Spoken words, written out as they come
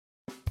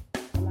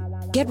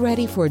Get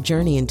ready for a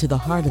journey into the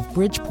heart of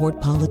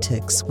Bridgeport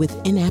politics with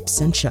In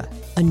Absentia,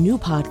 a new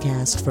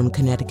podcast from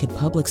Connecticut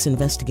Public's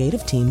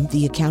investigative team,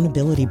 The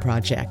Accountability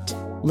Project.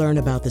 Learn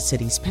about the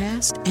city's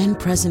past and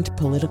present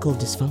political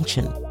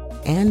dysfunction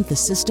and the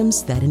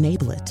systems that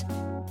enable it.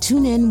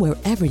 Tune in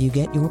wherever you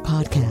get your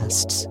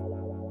podcasts.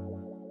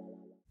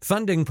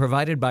 Funding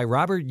provided by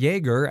Robert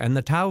Yeager and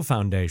the Tao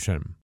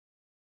Foundation.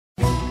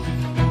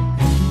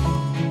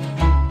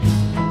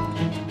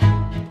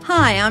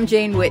 Hi, I'm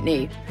Jane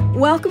Whitney.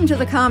 Welcome to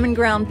the Common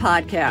Ground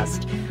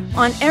podcast.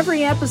 On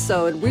every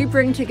episode, we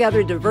bring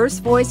together diverse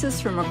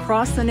voices from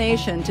across the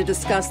nation to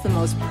discuss the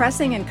most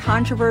pressing and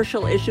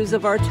controversial issues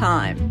of our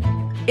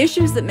time,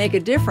 issues that make a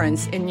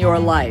difference in your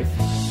life.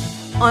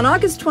 On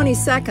August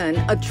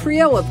 22nd, a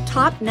trio of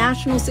top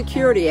national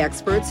security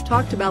experts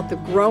talked about the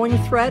growing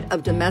threat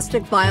of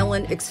domestic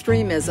violent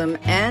extremism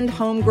and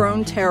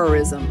homegrown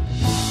terrorism.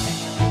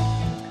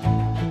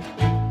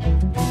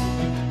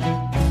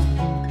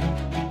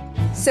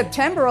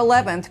 September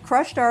 11th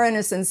crushed our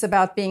innocence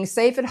about being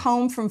safe at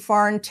home from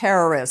foreign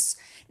terrorists.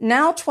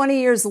 Now, 20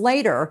 years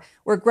later,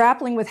 we're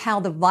grappling with how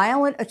the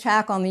violent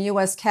attack on the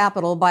U.S.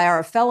 Capitol by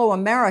our fellow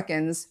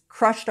Americans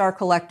crushed our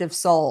collective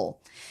soul.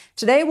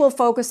 Today, we'll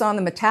focus on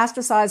the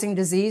metastasizing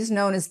disease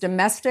known as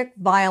domestic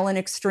violent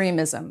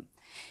extremism.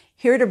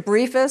 Here to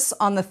brief us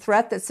on the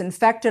threat that's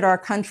infected our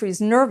country's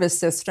nervous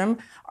system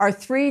are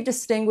three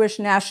distinguished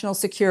national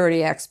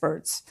security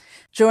experts.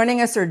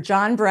 Joining us are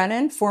John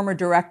Brennan, former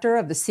director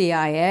of the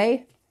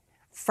CIA,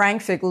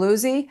 Frank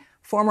Figliuzzi,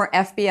 former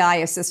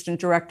FBI Assistant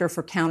Director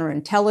for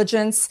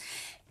Counterintelligence,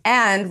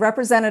 and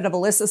Representative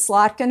Alyssa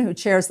Slotkin, who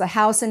chairs the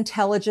House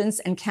Intelligence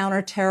and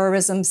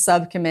Counterterrorism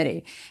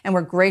Subcommittee. And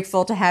we're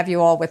grateful to have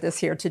you all with us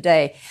here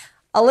today.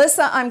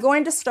 Alyssa, I'm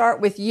going to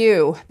start with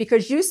you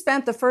because you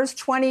spent the first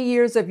 20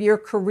 years of your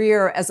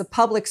career as a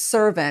public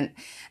servant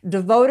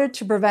devoted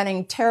to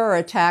preventing terror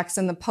attacks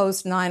in the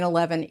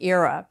post-9/11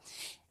 era.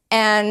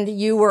 And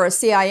you were a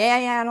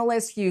CIA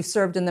analyst, you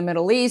served in the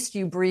Middle East,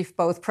 you briefed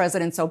both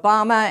Presidents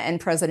Obama and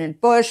President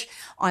Bush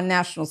on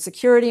national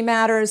security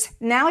matters.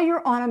 Now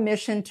you're on a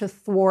mission to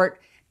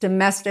thwart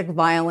domestic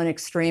violent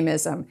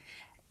extremism.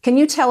 Can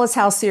you tell us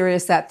how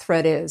serious that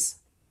threat is?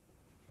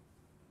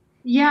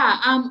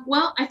 Yeah,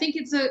 well, I think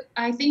it's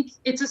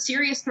a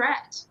serious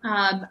threat.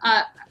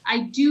 I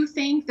do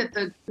think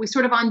that we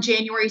sort of on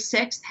January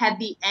 6th had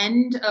the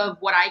end of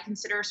what I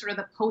consider sort of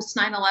the post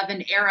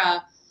 9/11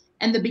 era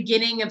and the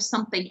beginning of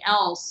something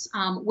else,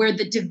 where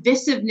the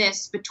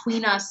divisiveness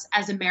between us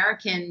as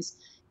Americans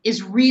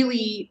is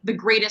really the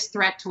greatest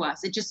threat to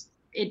us.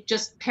 It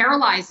just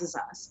paralyzes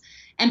us.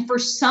 And for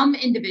some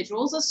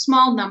individuals, a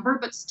small number,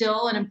 but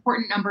still an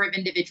important number of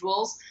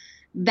individuals,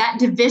 that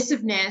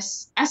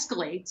divisiveness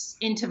escalates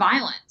into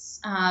violence.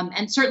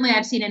 And certainly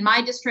I've seen in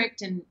my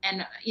district and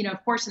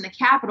of course in the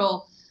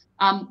Capitol,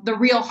 the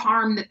real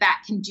harm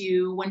that can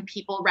do when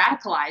people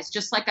radicalize,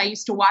 just like I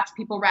used to watch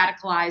people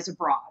radicalize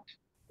abroad.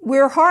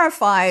 We're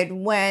horrified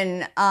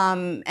when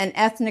an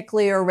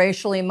ethnically or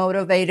racially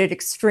motivated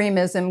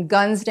extremism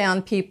guns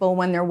down people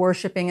when they're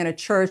worshiping in a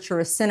church or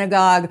a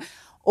synagogue,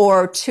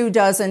 or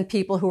 24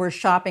 people who are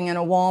shopping in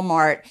a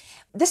Walmart.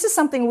 This is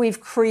something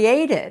we've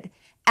created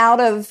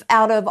out of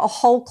a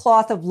whole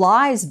cloth of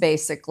lies,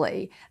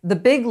 basically. The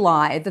big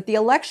lie that the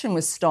election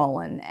was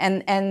stolen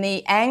and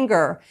the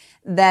anger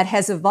that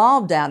has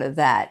evolved out of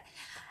that.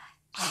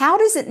 How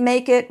does it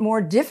make it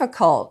more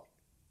difficult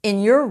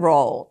in your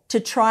role to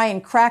try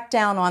and crack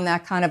down on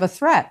that kind of a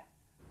threat?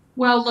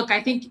 Well, look,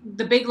 I think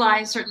the big lie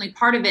is certainly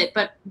part of it,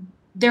 but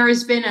there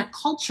has been a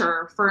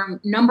culture for a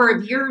number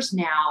of years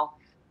now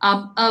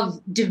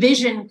of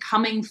division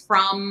coming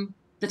from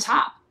the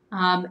top.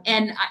 I'm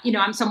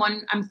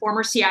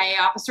former CIA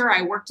officer.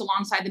 I worked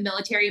alongside the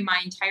military my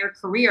entire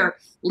career.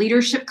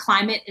 Leadership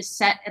climate is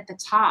set at the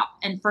top.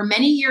 And for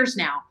many years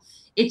now,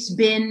 it's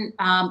been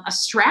a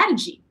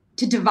strategy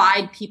to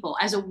divide people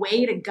as a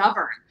way to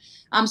govern.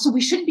 So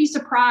we shouldn't be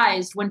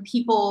surprised when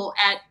people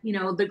at,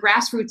 the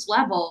grassroots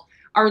level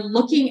are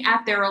looking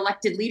at their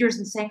elected leaders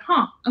and saying,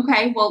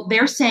 okay, well,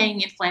 they're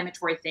saying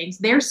inflammatory things.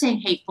 They're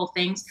saying hateful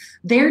things.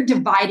 They're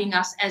dividing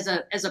us as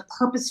a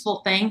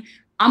purposeful thing.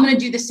 I'm going to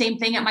do the same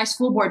thing at my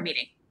school board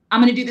meeting.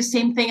 I'm going to do the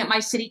same thing at my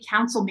city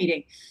council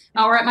meeting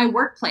or at my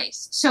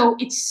workplace. So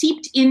it's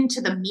seeped into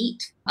the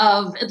meat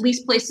of at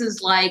least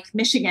places like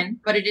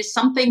Michigan, but it is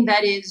something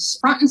that is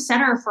front and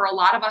center for a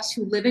lot of us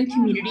who live in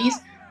communities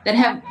that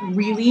have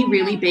really,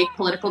 really big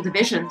political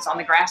divisions on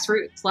the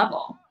grassroots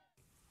level.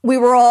 We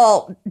were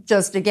all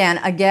just, again,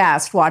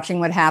 aghast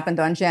watching what happened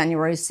on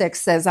January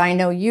 6th, as I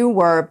know you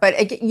were.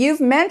 But you've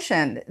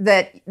mentioned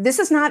that this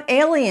is not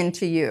alien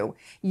to you.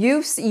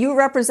 You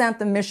represent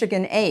the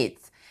Michigan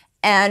 8th,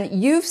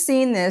 and you've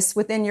seen this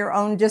within your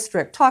own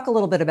district. Talk a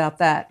little bit about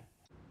that.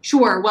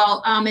 Sure.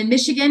 Well, in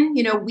Michigan,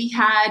 we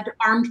had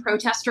armed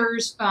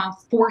protesters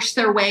force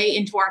their way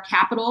into our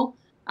Capitol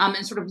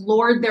and sort of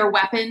lord their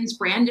weapons,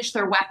 brandish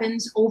their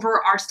weapons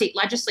over our state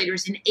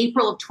legislators in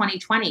April of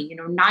 2020,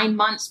 9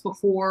 months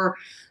before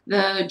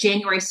the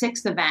January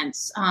 6th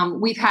events.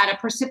 We've had a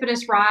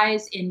precipitous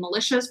rise in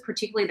militias,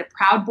 particularly the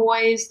Proud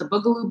Boys, the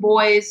Boogaloo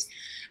Boys.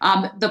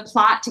 The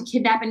plot to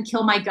kidnap and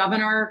kill my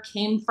governor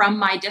came from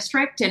my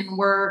district, and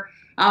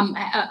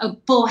a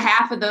full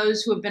half of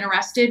those who have been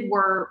arrested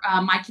were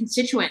my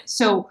constituents.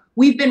 So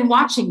we've been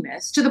watching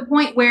this to the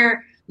point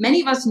where many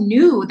of us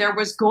knew there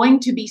was going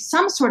to be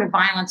some sort of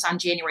violence on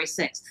January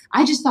 6th.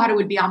 I just thought it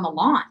would be on the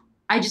lawn.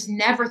 I just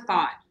never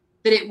thought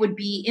that it would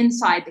be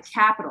inside the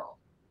Capitol.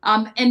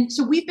 And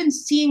so we've been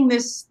seeing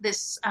this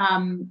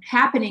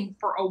happening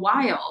for a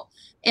while.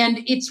 And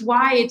it's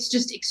why it's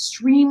just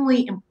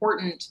extremely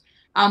important.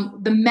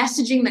 The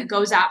messaging that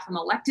goes out from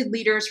elected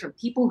leaders, from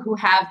people who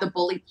have the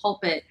bully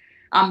pulpit,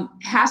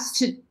 has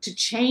to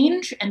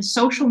change. And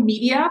social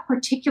media,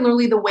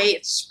 particularly the way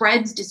it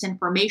spreads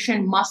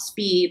disinformation,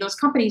 those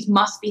companies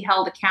must be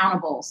held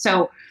accountable.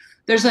 So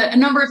there's a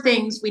number of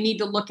things we need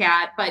to look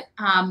at. But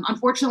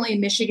unfortunately, in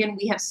Michigan,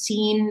 we have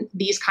seen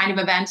these kind of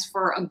events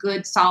for a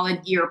good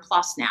solid year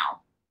plus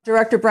now.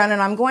 Director Brennan,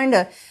 I'm going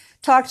to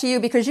talk to you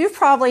because you've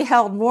probably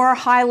held more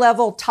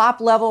high-level,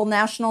 top-level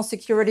national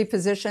security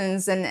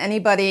positions than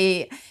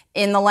anybody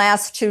in the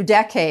last 2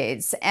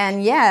 decades.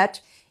 And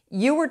yet,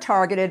 you were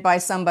targeted by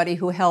somebody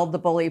who held the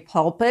bully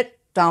pulpit,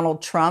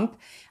 Donald Trump.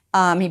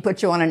 He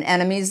put you on an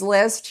enemies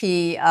list.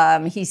 He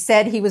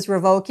said he was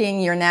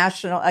revoking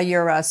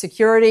your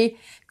security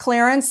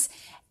clearance.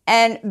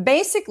 And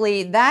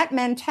basically, that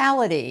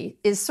mentality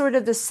is sort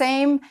of the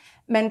same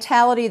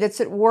mentality that's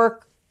at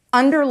work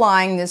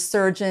underlying this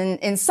surge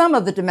in some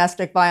of the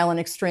domestic violent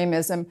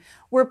extremism,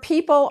 where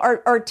people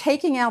are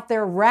taking out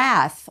their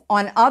wrath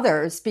on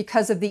others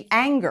because of the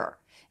anger.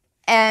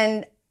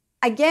 And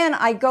again,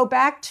 I go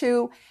back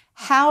to,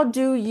 how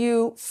do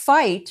you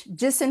fight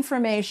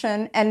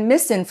disinformation and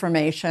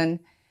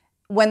misinformation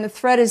when the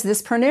threat is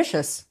this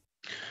pernicious?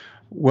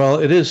 Well,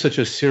 it is such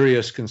a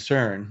serious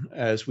concern,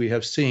 as we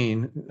have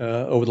seen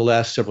over the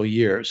last several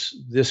years.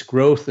 This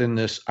growth in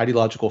this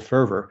ideological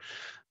fervor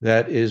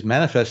that is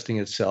manifesting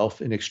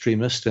itself in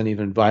extremist and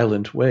even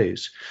violent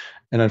ways.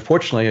 And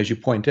unfortunately, as you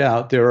point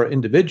out, there are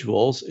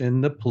individuals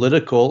in the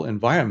political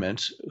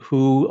environment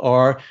who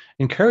are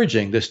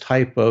encouraging this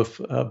type of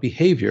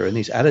behavior and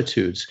these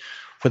attitudes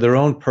for their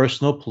own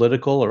personal,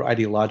 political, or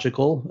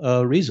ideological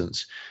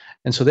reasons.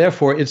 And so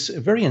therefore, it's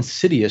a very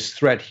insidious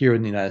threat here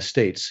in the United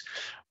States.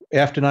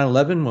 After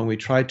 9/11, when we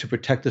tried to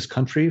protect this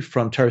country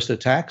from terrorist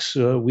attacks,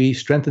 we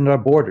strengthened our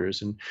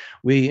borders, and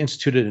we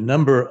instituted a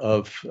number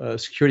of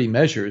security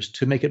measures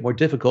to make it more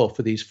difficult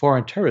for these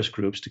foreign terrorist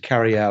groups to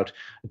carry out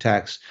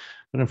attacks.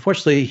 But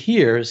unfortunately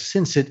here,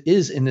 since it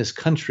is in this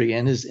country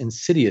and is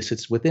insidious,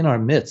 it's within our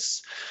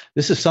midst,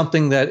 this is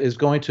something that is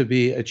going to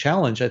be a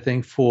challenge, I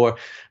think, for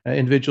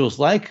individuals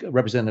like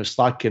Representative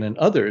Slotkin and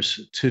others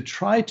to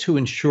try to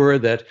ensure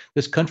that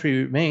this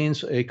country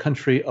remains a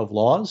country of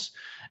laws,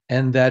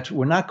 and that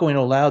we're not going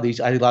to allow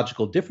these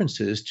ideological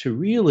differences to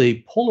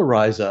really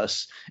polarize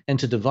us and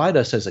to divide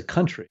us as a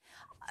country.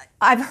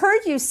 I've heard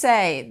you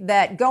say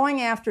that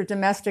going after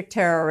domestic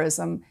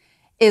terrorism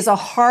is a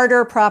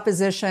harder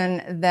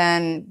proposition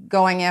than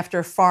going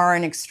after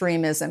foreign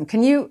extremism.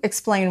 Can you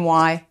explain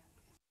why?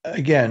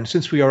 Again,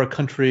 since we are a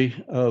country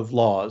of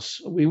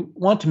laws, we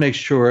want to make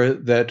sure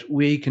that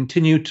we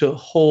continue to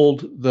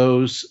hold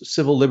those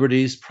civil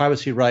liberties,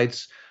 privacy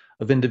rights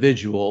of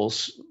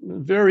individuals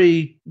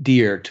very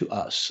dear to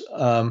us.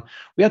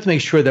 We have to make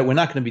sure that we're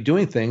not going to be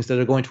doing things that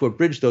are going to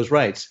abridge those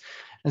rights.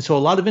 And so a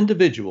lot of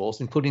individuals,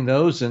 including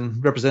those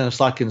in Representative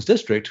Slotkin's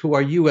district, who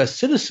are U.S.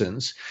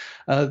 citizens,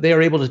 they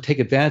are able to take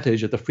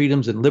advantage of the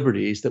freedoms and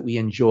liberties that we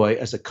enjoy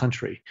as a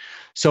country.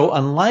 So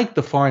unlike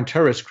the foreign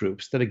terrorist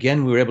groups that,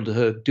 again, we were able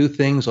to do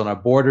things on our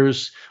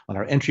borders, on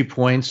our entry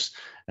points,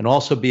 and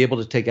also be able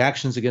to take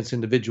actions against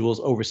individuals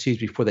overseas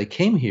before they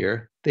came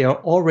here, they are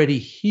already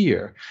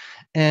here.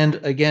 And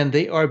again,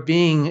 they are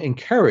being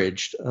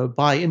encouraged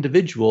by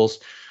individuals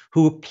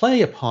who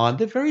play upon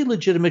the very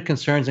legitimate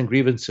concerns and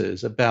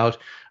grievances about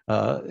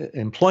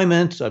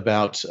employment,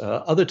 about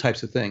other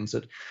types of things.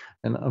 And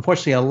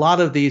unfortunately, a lot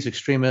of these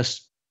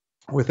extremists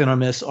within our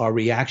midst are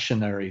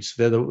reactionaries.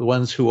 They're the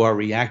ones who are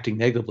reacting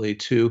negatively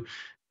to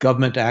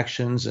government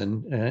actions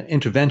and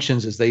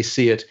interventions as they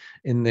see it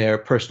in their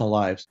personal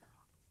lives.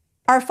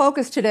 Our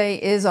focus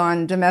today is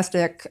on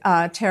domestic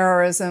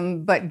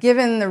terrorism, but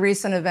given the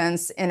recent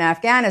events in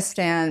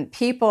Afghanistan,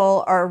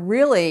 people are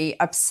really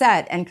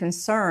upset and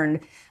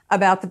concerned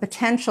about the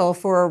potential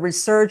for a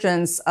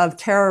resurgence of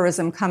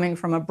terrorism coming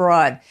from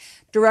abroad.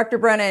 Director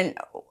Brennan,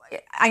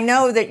 I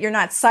know that you're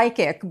not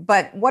psychic,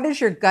 but what does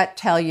your gut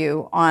tell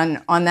you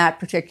on that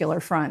particular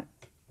front?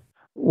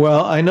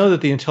 Well, I know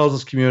that the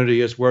intelligence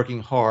community is working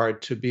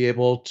hard to be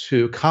able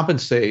to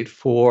compensate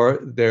for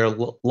their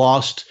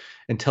lost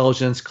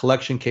intelligence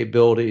collection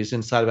capabilities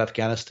inside of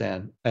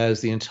Afghanistan,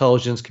 as the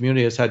intelligence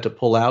community has had to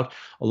pull out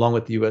along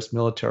with the U.S.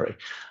 military.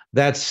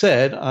 That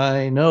said,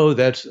 I know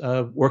that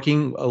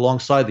working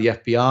alongside the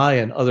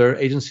FBI and other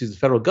agencies of the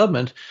federal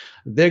government,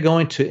 they're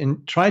going to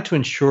try to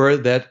ensure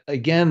that,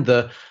 again,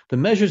 the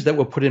measures that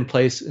were put in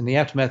place in the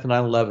aftermath of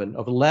 9/11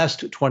 over the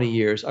last 20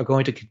 years are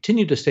going to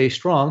continue to stay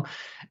strong.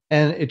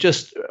 And it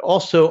just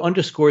also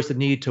underscores the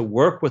need to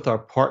work with our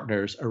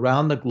partners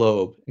around the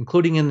globe,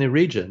 including in the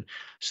region,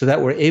 so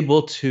that we're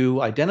able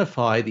to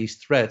identify these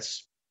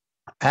threats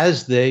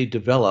as they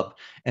develop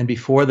and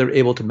before they're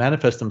able to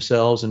manifest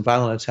themselves in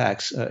violent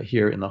attacks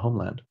here in the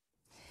homeland.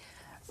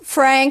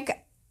 Frank,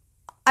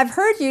 I've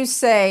heard you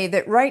say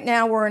that right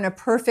now we're in a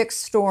perfect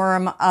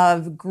storm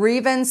of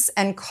grievance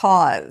and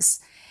cause,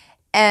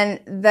 and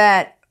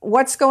that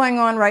what's going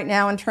on right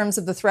now in terms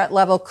of the threat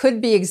level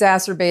could be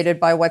exacerbated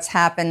by what's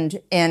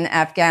happened in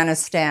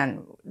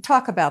Afghanistan.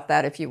 Talk about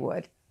that, if you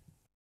would.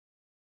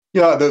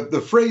 Yeah,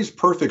 the phrase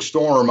perfect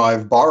storm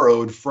I've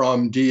borrowed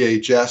from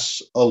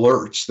DHS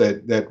alerts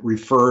that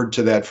referred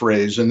to that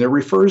phrase, and they're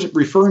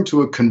referring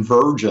to a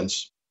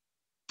convergence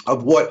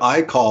of what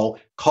I call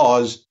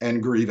cause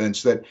and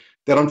grievance that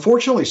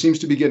unfortunately seems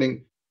to be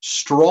getting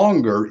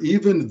stronger,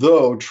 even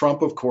though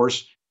Trump, of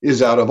course,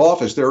 is out of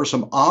office. There are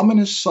some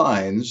ominous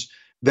signs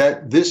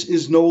that this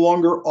is no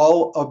longer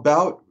all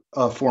about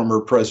former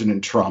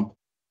President Trump.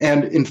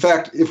 And in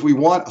fact, if we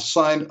want a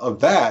sign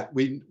of that,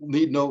 we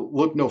need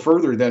look no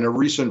further than a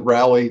recent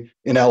rally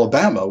in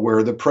Alabama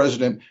where the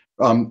president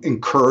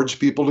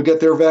encouraged people to get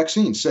their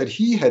vaccines, said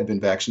he had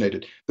been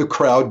vaccinated. The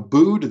crowd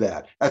booed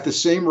that. At the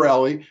same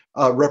rally,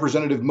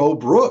 Representative Mo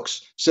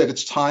Brooks said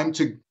it's time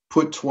to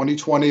put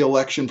 2020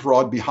 election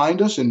fraud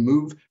behind us and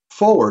move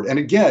forward. And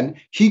again,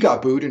 he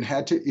got booed and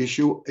had to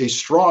issue a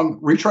strong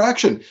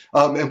retraction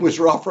and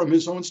withdraw from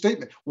his own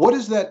statement. What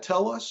does that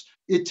tell us?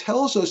 It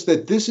tells us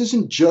that this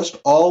isn't just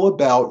all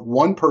about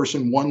one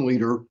person, one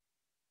leader,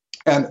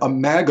 and a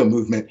MAGA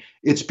movement.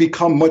 It's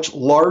become much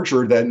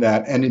larger than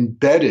that and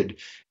embedded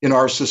in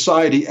our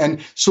society. And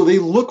so they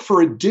look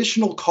for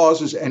additional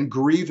causes and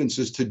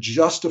grievances to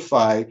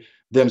justify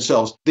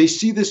themselves. They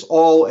see this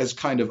all as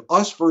kind of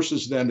us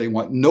versus them. They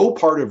want no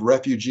part of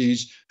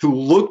refugees who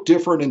look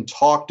different and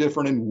talk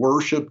different and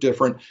worship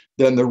different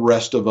than the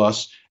rest of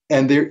us.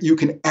 And there, you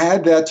can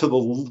add that to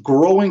the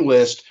growing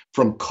list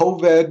from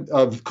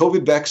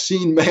COVID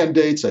vaccine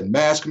mandates and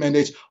mask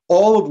mandates,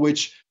 all of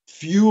which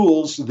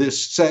fuels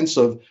this sense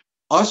of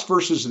us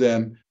versus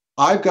them.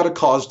 I've got a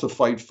cause to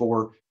fight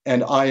for,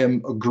 and I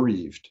am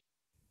aggrieved.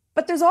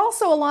 But there's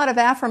also a lot of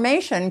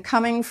affirmation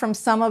coming from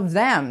some of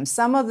them,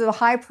 some of the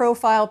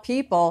high-profile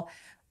people.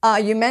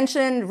 You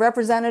mentioned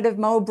Representative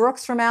Mo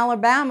Brooks from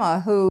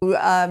Alabama, who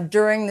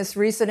during this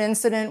recent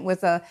incident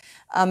with a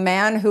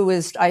man who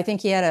was, I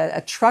think he had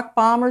a truck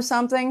bomb or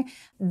something,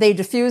 they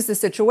diffused the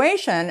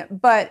situation.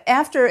 But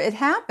after it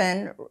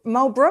happened,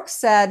 Mo Brooks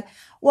said,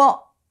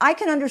 well, I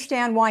can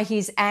understand why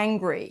he's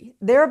angry,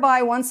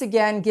 thereby once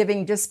again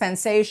giving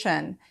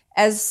dispensation,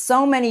 as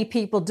so many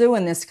people do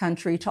in this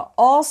country, to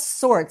all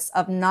sorts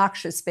of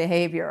noxious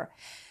behavior.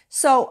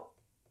 So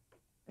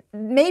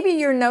maybe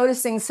you're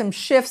noticing some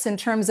shifts in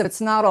terms of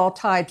it's not all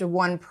tied to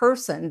one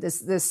person,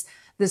 this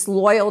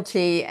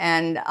loyalty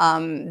and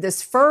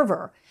this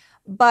fervor.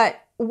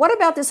 But what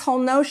about this whole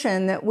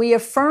notion that we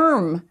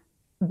affirm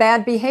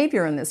bad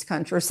behavior in this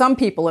country, or some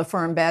people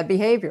affirm bad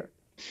behavior?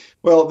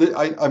 Well,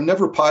 I'm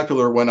never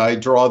popular when I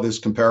draw this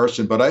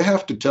comparison, but I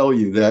have to tell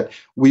you that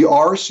we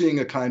are seeing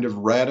a kind of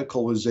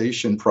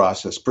radicalization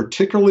process,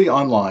 particularly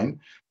online,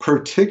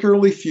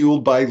 particularly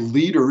fueled by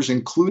leaders,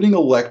 including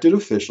elected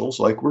officials,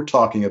 like we're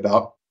talking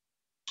about,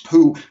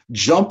 who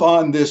jump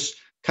on this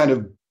kind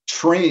of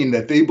train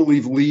that they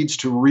believe leads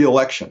to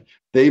re-election.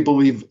 They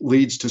believe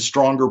leads to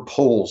stronger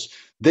polls.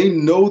 They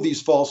know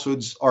these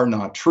falsehoods are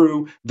not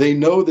true. They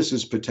know this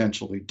is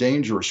potentially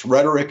dangerous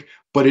rhetoric,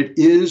 but it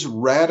is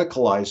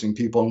radicalizing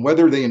people. And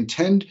whether they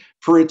intend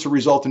for it to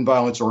result in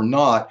violence or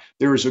not,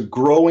 there is a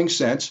growing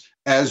sense,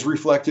 as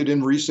reflected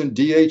in recent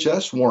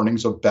DHS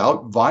warnings,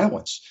 about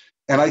violence.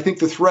 And I think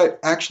the threat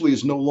actually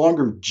is no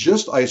longer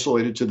just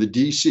isolated to the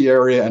DC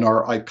area and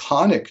our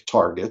iconic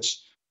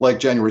targets like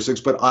January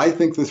 6th, but I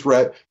think the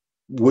threat,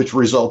 which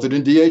resulted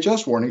in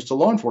DHS warnings to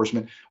law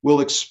enforcement,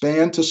 will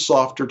expand to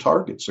softer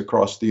targets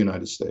across the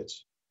United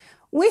States.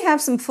 We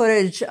have some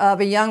footage of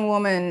a young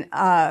woman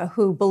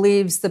who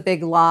believes the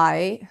big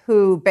lie,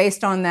 who,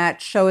 based on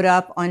that, showed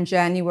up on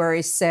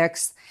January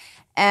 6th.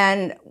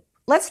 And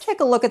let's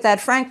take a look at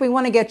that. Frank, we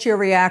want to get your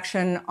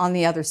reaction on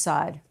the other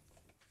side.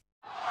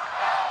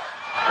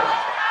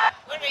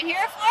 What are we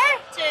here for?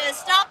 To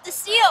stop the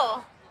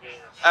steal.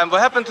 And what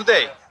happened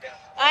today?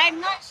 I'm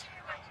not sure.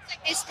 It looks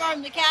like they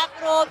stormed the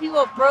Capitol.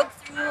 People broke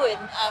through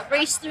and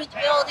raced through the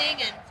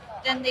building, and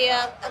then the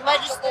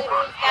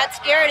legislators got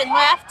scared and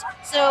left.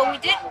 So we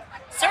didn't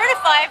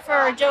certify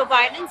for Joe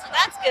Biden, so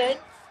that's good.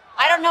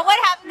 I don't know what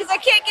happened because I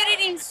can't get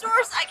any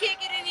source. I can't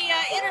get any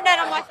internet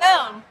on my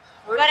phone.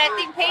 But I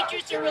think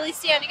patriots are really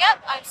standing up.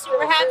 I'm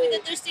super happy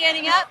that they're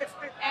standing up.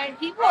 And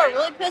people are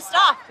really pissed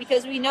off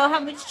because we know how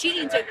much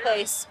cheating took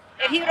place.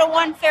 If he would have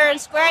won fair and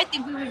square, I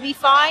think we would be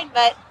fine.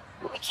 But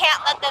we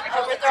can't let them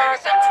overthrow our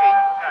country.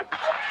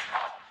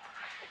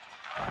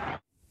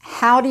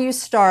 How do you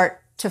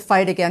start to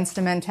fight against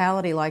a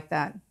mentality like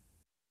that?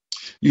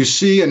 You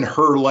see in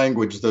her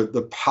language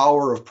the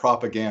power of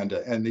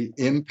propaganda and the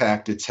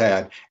impact it's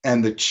had,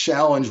 and the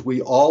challenge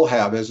we all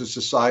have as a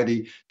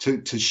society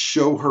to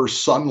show her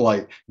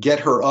sunlight, get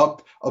her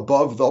up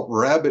above the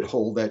rabbit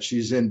hole that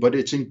she's in. But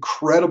it's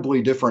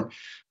incredibly different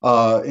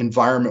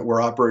environment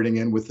we're operating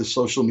in with the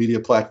social media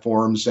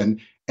platforms and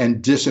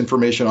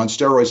disinformation on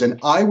steroids. And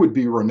I would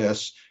be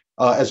remiss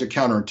as a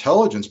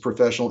counterintelligence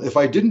professional if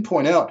I didn't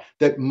point out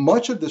that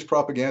much of this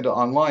propaganda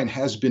online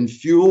has been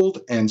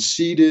fueled and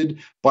seeded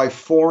by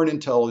foreign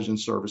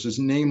intelligence services,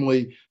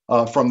 namely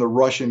from the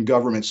Russian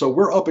government. So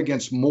we're up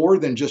against more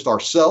than just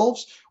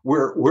ourselves.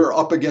 We're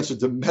up against a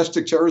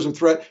domestic terrorism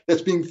threat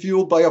that's being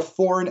fueled by a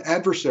foreign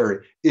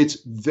adversary.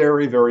 It's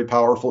very, very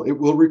powerful. It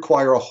will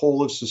require a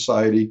whole of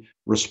society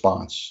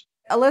response.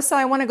 Alyssa,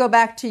 I want to go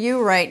back to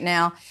you right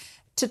now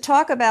to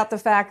talk about the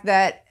fact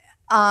that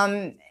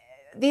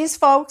these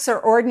folks are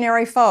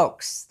ordinary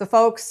folks. The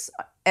folks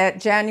at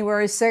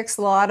January 6th,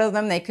 a lot of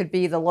them, they could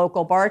be the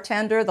local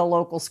bartender, the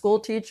local school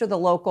teacher, the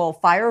local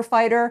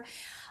firefighter.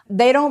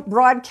 They don't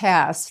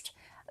broadcast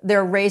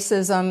their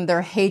racism,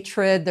 their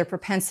hatred, their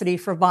propensity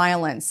for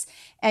violence.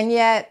 And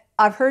yet,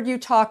 I've heard you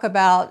talk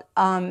about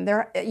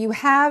you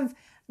have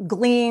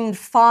gleaned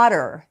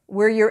fodder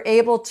where you're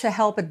able to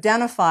help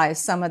identify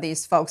some of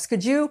these folks.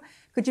 Could you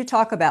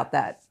talk about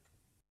that?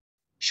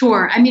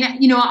 Sure. I mean,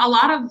 a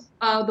lot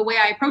of the way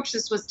I approached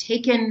this was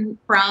taken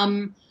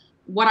from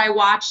what I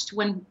watched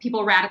when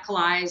people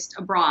radicalized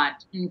abroad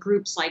in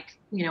groups like,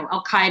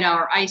 Al-Qaeda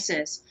or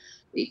ISIS.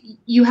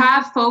 You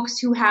have folks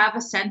who have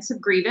a sense of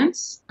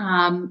grievance,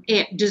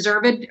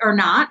 deserved or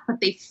not,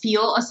 but they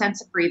feel a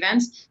sense of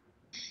grievance.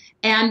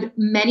 And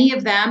many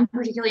of them,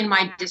 particularly in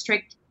my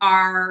district,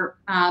 are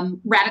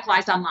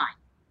radicalized online.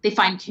 They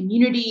find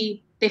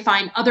community, they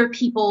find other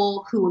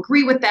people who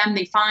agree with them,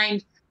 they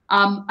find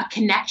a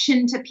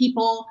connection to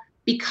people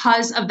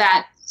because of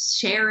that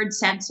shared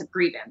sense of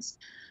grievance.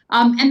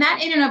 And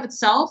that in and of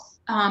itself,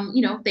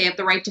 they have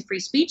the right to free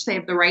speech. They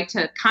have the right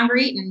to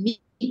congregate and meet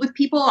with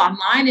people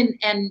online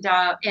and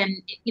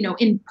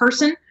in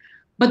person.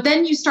 But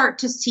then you start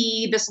to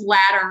see this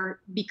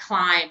ladder be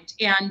climbed.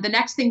 And the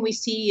next thing we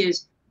see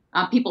is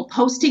people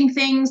posting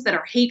things that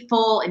are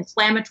hateful,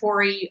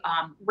 inflammatory,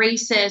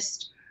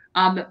 racist,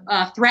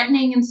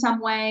 threatening in some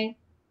way.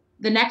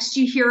 The next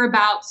you hear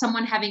about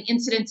someone having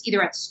incidents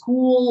either at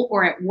school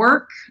or at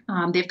work.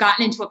 They've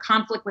gotten into a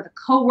conflict with a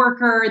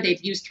coworker. They've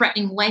used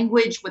threatening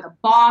language with a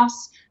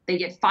boss. They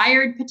get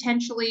fired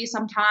potentially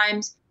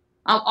sometimes.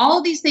 All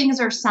of these things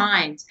are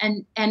signs.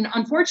 And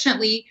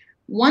unfortunately,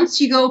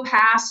 once you go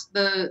past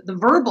the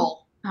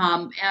verbal,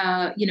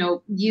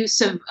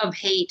 use of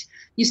hate,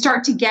 you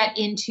start to get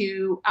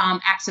into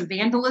acts of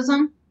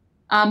vandalism.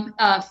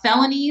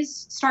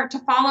 Felonies start to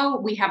follow.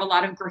 We have a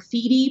lot of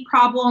graffiti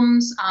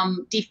problems,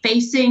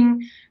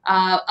 defacing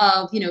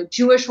of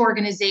Jewish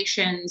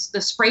organizations, the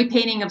spray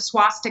painting of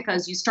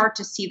swastikas. You start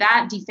to see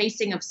that,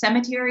 defacing of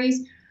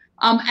cemeteries.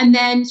 And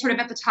then sort of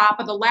at the top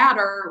of the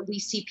ladder, we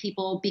see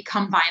people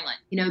become violent.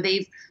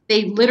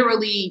 They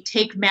literally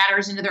take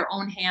matters into their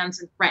own hands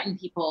and threaten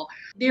people.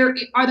 There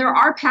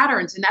are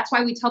patterns, and that's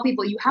why we tell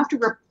people you have to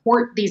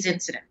report these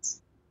incidents.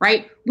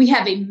 Right? We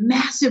have a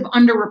massive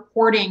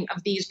underreporting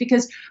of these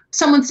because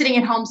someone sitting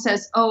at home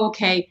says, oh,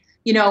 okay,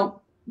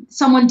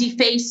 someone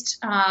defaced,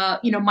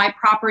 my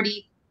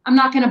property. I'm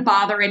not going to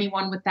bother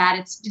anyone with that.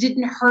 It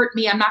didn't hurt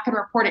me. I'm not going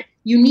to report it.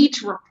 You need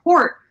to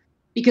report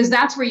because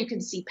that's where you can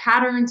see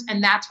patterns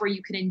and that's where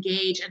you can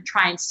engage and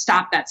try and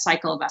stop that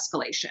cycle of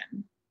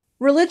escalation.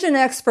 Religion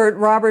expert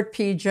Robert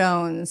P.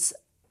 Jones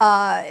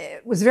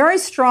was very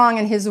strong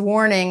in his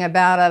warning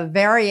about a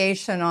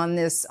variation on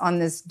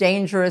this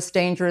dangerous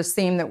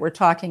theme that we're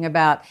talking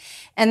about.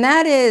 And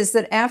that is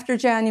that after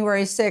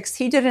January 6th,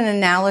 he did an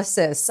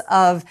analysis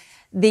of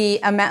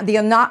the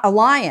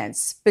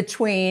alliance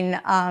between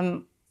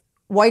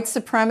white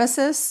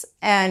supremacists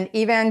and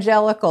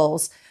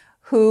evangelicals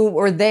who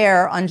were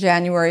there on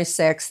January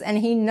 6th. And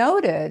he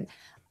noted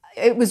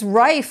it was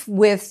rife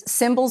with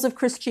symbols of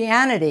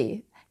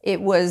Christianity.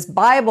 It was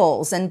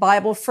Bibles and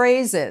Bible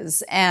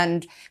phrases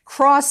and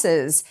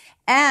crosses.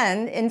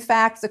 And in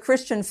fact, the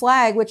Christian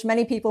flag, which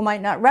many people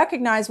might not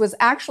recognize, was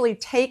actually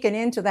taken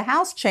into the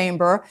House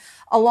chamber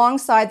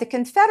alongside the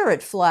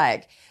Confederate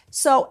flag.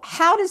 So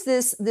how does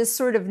this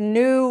sort of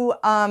new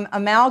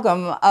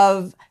amalgam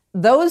of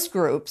those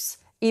groups,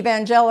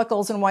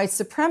 evangelicals and white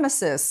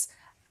supremacists,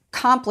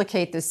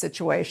 complicate this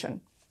situation?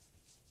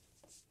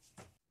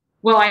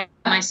 Well,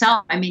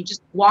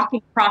 just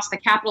walking across the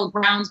Capitol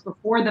grounds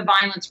before the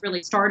violence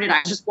really started,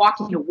 I was just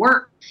walking to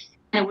work.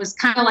 And it was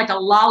kind of like a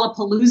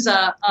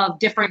Lollapalooza of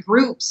different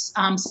groups,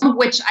 some of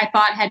which I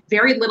thought had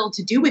very little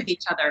to do with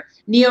each other.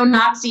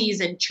 Neo-Nazis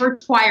and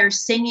church choirs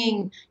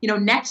singing,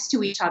 next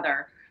to each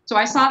other. So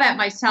I saw that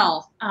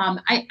myself.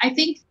 I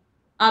think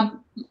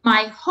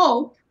my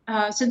hope,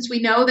 since we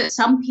know that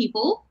some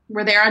people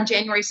were there on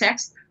January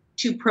 6th,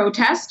 to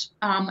protest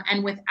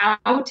and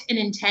without an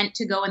intent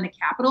to go in the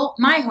Capitol.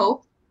 My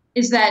hope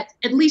is that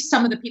at least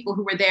some of the people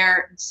who were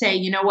there say,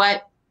 you know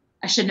what,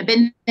 I shouldn't have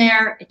been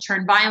there. It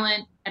turned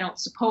violent. I don't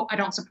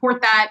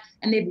support that.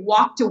 And they've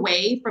walked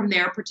away from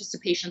their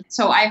participation.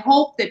 So I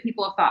hope that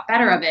people have thought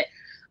better of it.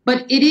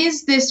 But it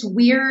is this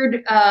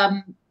weird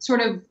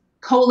sort of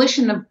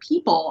coalition of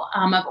people,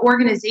 of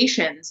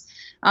organizations.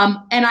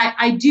 And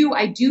I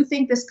do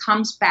think this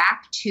comes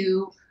back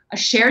to a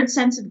shared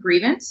sense of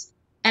grievance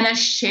and a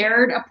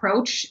shared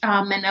approach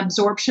and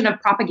absorption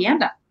of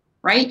propaganda,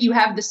 right? You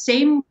have the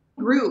same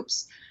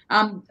groups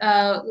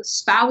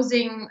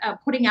espousing,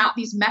 putting out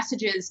these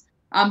messages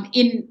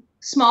in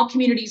small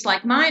communities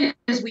like mine,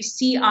 as we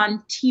see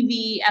on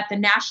TV at the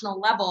national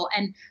level,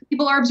 and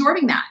people are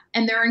absorbing that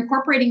and they're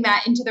incorporating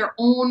that into their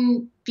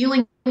own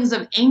feelings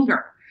of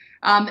anger.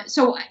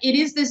 So it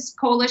is this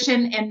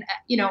coalition, and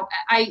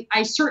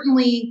I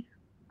certainly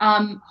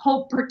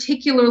hope,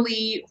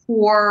 particularly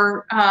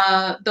for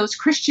those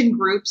Christian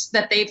groups,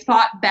 that they've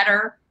thought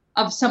better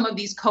of some of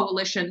these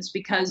coalitions,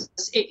 because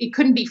it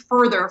couldn't be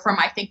further from,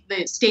 I think,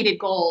 the stated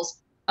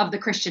goals of the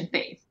Christian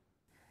faith.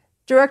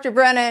 Director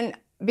Brennan,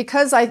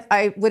 because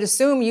I would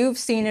assume you've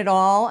seen it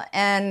all,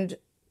 and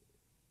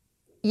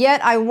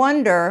yet I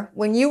wonder,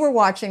 when you were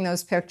watching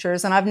those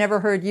pictures, and I've never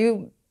heard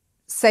you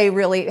say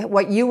really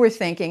what you were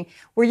thinking,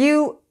 were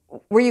you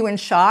in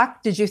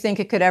shock? Did you think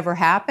it could ever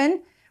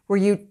happen? Were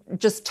you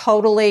just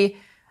totally,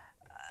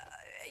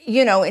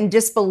 in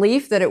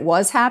disbelief that it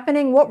was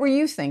happening? What were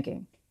you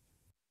thinking?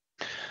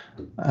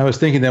 I was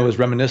thinking that was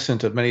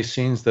reminiscent of many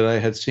scenes that I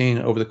had seen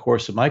over the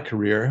course of my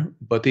career,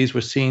 but these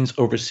were scenes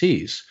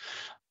overseas.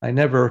 I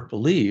never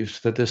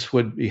believed that this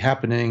would be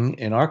happening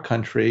in our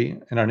country,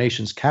 in our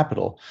nation's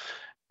capital,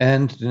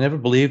 and never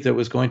believed that it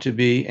was going to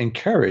be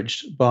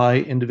encouraged by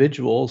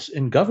individuals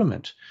in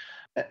government.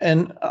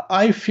 And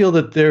I feel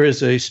that there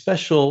is a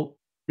special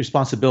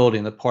responsibility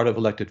on the part of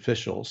elected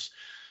officials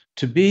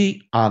to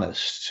be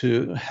honest,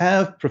 to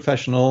have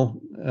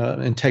professional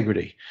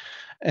integrity,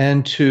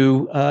 and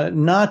to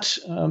not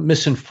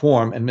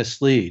misinform and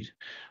mislead.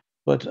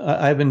 But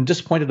I've been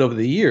disappointed over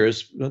the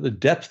years, the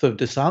depth of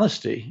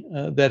dishonesty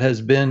that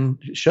has been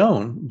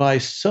shown by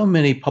so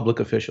many public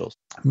officials.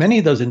 Many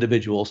of those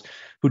individuals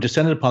who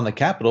descended upon the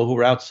Capitol, who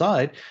were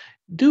outside,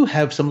 do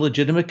have some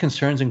legitimate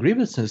concerns and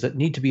grievances that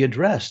need to be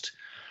addressed.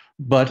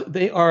 But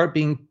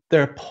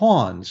they're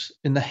pawns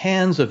in the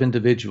hands of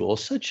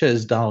individuals such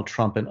as Donald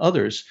Trump and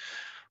others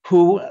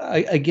who,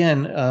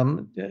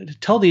 again,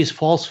 tell these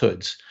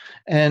falsehoods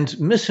and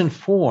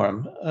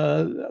misinform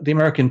the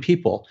American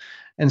people.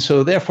 And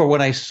so therefore,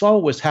 when I saw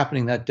what was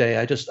happening that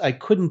day, I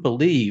couldn't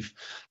believe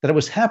that it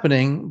was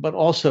happening, but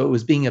also it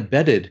was being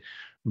abetted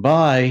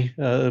by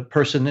a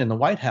person in the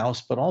White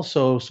House, but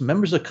also some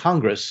members of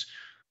Congress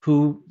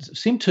who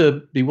seemed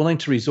to be willing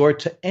to resort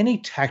to any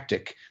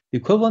tactic, the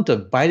equivalent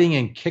of biting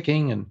and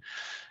kicking,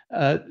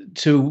 and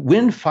to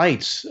win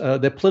fights,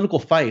 their political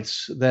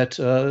fights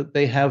that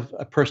they have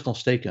a personal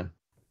stake in.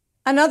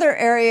 Another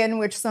area in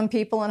which some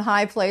people in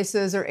high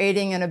places are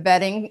aiding and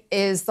abetting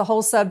is the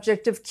whole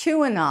subject of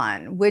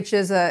QAnon, which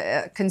is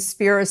a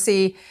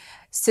conspiracy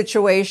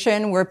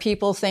situation where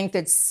people think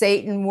that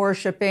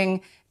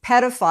Satan-worshiping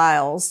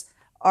pedophiles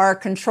are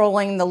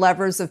controlling the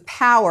levers of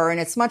power, and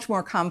it's much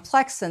more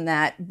complex than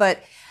that.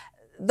 But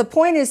the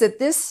point is, at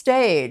this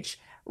stage,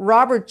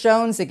 Robert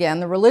Jones, again,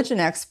 the religion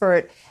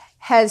expert,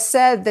 has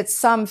said that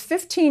some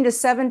 15 to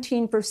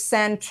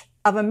 17%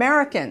 of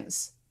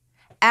Americans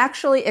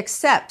actually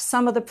accept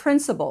some of the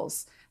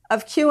principles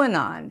of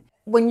QAnon.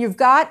 When you've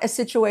got a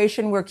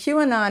situation where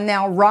QAnon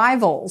now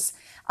rivals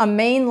a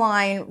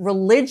mainline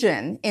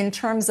religion in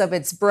terms of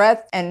its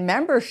breadth and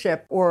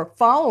membership or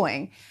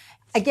following,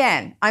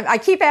 again, I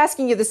keep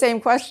asking you the same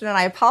question, and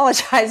I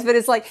apologize, but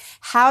it's like,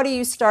 how do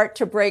you start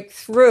to break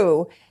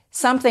through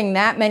something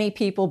that many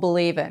people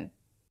believe in?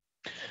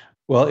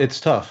 Well, it's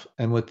tough.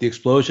 And with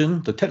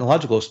the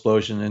technological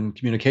explosion in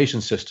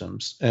communication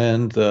systems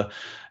and the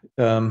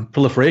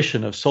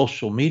proliferation of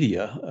social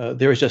media,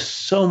 there is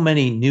just so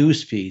many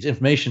news feeds,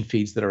 information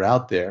feeds that are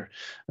out there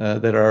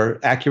that are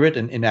accurate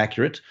and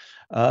inaccurate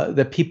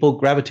that people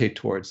gravitate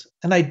towards.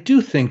 And I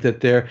do think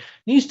that there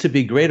needs to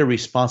be greater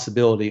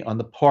responsibility on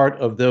the part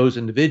of those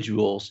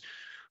individuals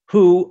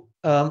who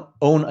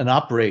own and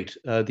operate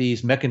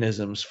these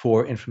mechanisms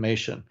for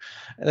information.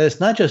 And it's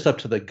not just up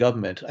to the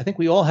government. I think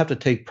we all have to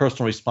take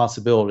personal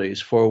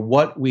responsibilities for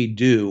what we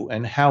do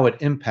and how it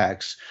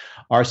impacts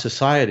our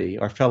society,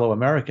 our fellow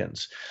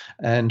Americans.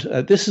 And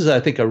this is, I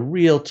think, a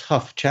real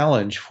tough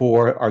challenge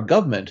for our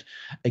government,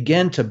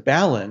 again, to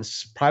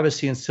balance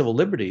privacy and civil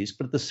liberties,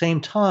 but at the same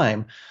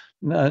time,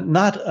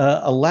 not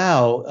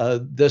allow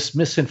this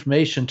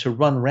misinformation to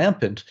run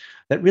rampant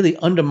that really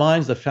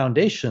undermines the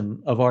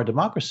foundation of our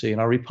democracy and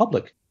our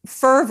republic.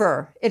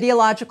 Fervor,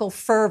 ideological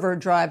fervor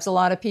drives a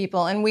lot of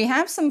people. And we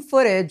have some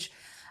footage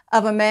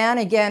of a man,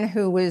 again,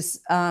 who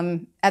was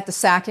at the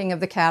sacking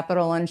of the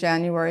Capitol on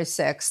January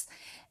 6th.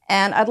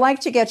 And I'd like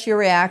to get your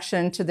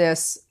reaction to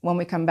this when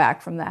we come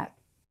back from that.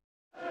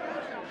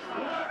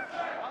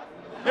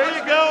 There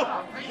you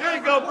go. There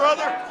you go,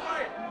 brother.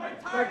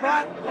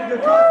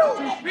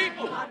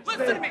 People,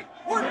 listen to me.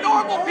 We're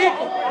normal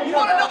people. You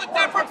want to know the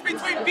difference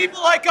between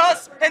people like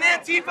us and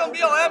Antifa and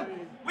BLM?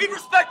 We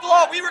respect the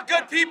law. We were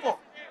good people.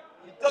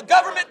 The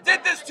government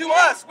did this to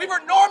us. We were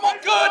normal,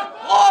 good,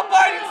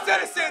 law-abiding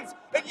citizens,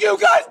 and you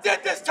guys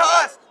did this to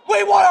us.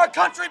 We want our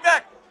country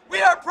back.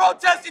 We are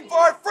protesting for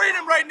our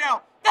freedom right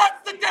now.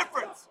 That's the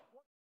difference.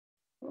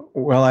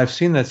 Well, I've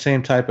seen that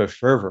same type of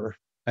fervor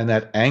and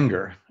that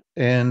anger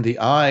in the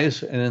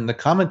eyes and in the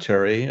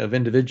commentary of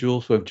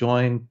individuals who have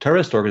joined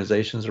terrorist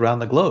organizations around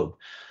the globe.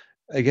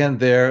 Again,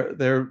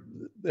 their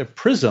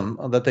prism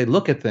that they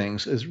look at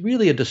things is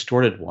really a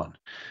distorted one.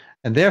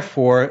 And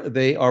therefore,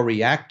 they are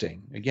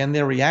reacting. Again,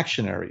 they're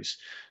reactionaries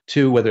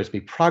to whether it be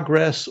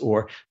progress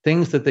or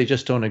things that they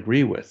just don't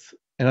agree with.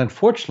 And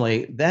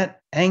unfortunately,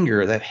 that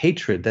anger, that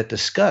hatred, that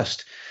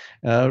disgust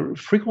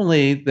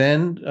frequently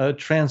then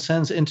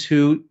transcends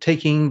into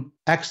taking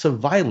acts of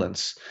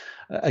violence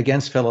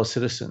against fellow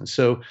citizens.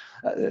 So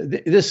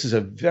this is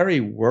a very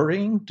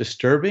worrying,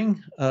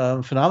 disturbing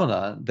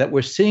phenomenon that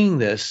we're seeing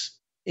this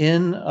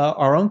in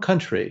our own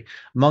country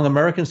among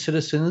American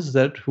citizens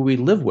who we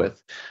live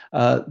with,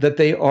 that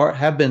they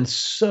have been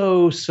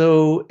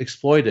so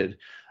exploited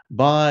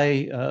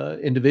by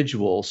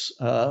individuals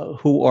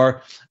who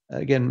are,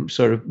 again,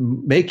 sort of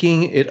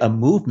making it a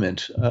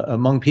movement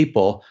among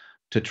people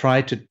to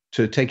try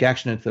to take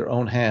action into their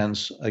own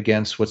hands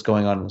against what's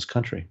going on in this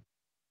country.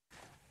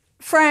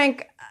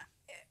 Frank,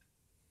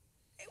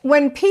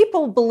 when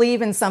people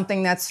believe in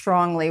something that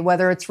strongly,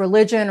 whether it's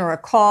religion or a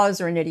cause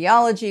or an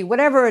ideology,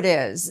 whatever it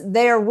is,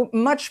 they are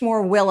much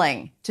more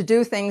willing to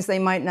do things they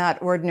might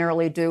not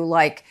ordinarily do,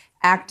 like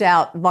act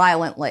out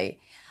violently.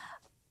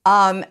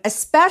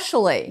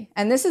 Especially,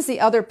 and this is the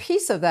other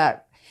piece of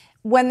that,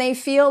 when they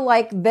feel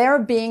like they're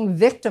being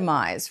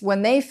victimized,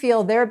 when they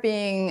feel they're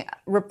being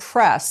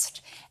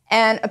repressed.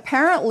 And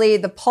apparently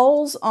the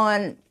polls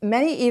on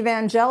many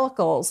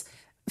evangelicals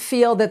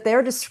feel that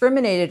they're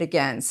discriminated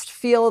against,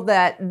 feel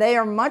that they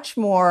are much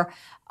more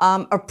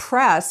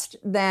oppressed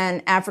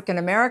than African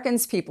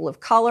Americans, people of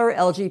color,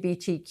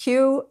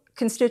 LGBTQ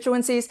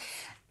constituencies.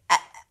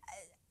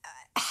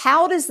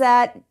 How does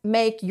that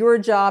make your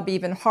job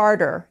even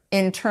harder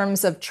in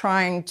terms of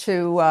trying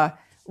to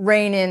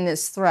rein in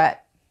this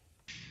threat?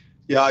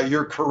 Yeah,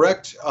 you're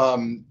correct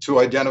to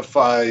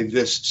identify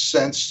this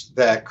sense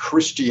that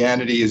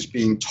Christianity is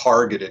being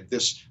targeted,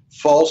 this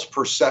false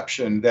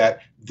perception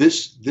that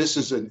this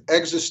is an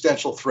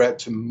existential threat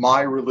to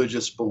my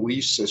religious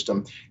belief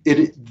system.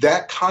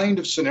 That kind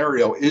of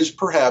scenario is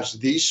perhaps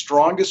the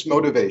strongest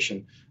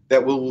motivation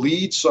that will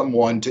lead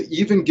someone to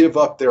even give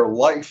up their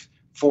life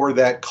for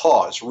that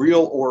cause,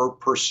 real or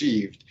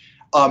perceived.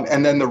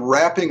 And then the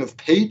wrapping of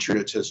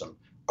patriotism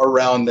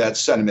around that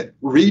sentiment,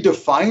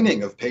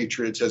 redefining of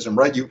patriotism,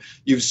 right?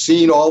 You've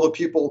seen all the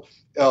people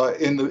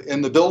in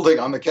the building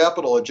on the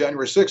Capitol at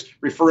January 6th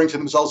referring to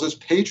themselves as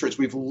patriots.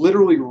 We've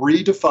literally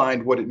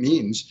redefined what it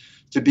means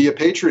to be a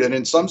patriot. And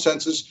in some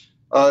senses,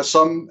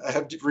 some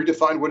have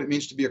redefined what it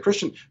means to be a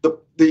Christian.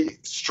 The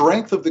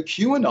strength of the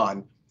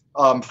QAnon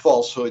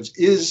falsehoods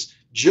is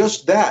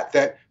just that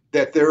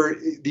there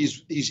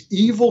these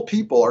evil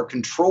people are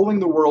controlling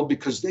the world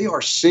because they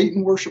are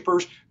Satan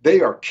worshipers, they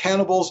are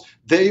cannibals,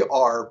 they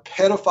are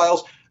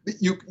pedophiles.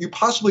 You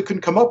possibly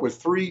couldn't come up with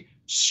three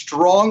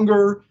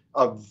stronger,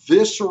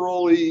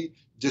 viscerally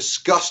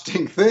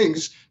disgusting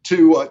things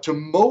to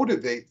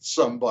motivate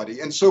somebody.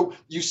 And so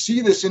you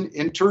see this in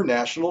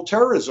international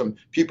terrorism,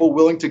 people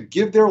willing to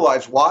give their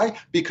lives. Why?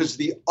 Because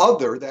the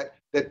other,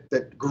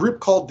 that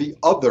group called the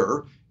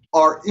other,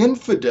 are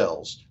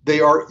infidels. They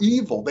are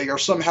evil. They are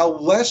somehow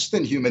less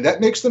than human. That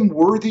makes them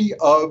worthy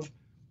of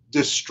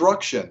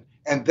destruction.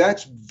 And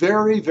that's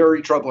very,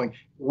 very troubling.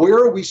 Where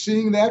are we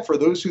seeing that? For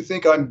those who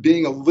think I'm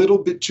being a little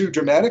bit too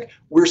dramatic,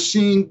 we're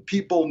seeing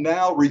people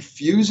now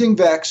refusing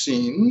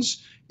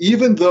vaccines,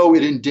 even though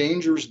it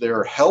endangers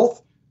their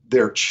health,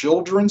 their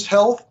children's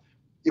health.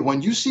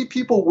 When you see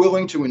people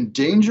willing to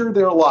endanger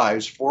their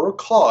lives for a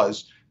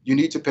cause, you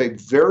need to pay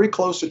very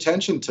close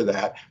attention to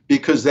that,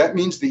 because that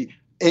means the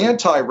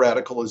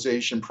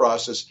anti-radicalization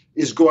process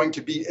is going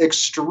to be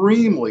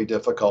extremely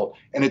difficult,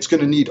 and it's going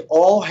to need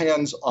all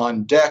hands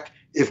on deck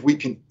if we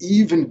can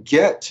even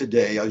get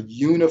today a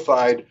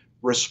unified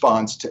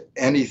response to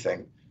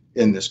anything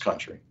in this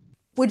country.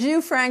 Would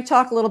you, Frank,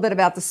 talk a little bit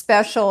about the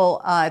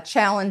special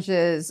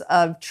challenges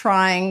of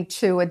trying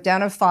to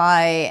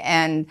identify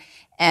and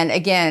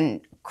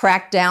again,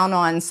 crack down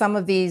on some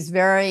of these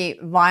very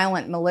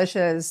violent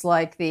militias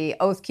like the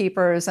Oath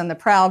Keepers and the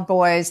Proud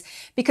Boys,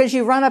 because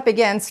you run up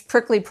against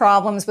prickly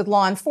problems with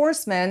law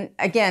enforcement.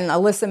 Again,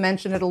 Alyssa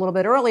mentioned it a little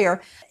bit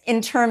earlier,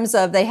 in terms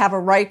of they have a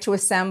right to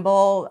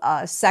assemble,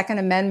 Second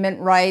Amendment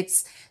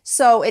rights.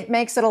 So it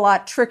makes it a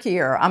lot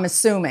trickier, I'm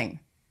assuming.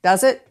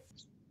 Does it?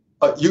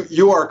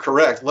 You are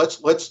correct. Let's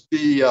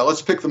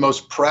pick the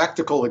most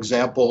practical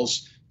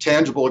examples,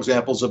 tangible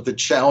examples of the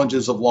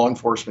challenges of law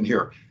enforcement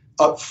here.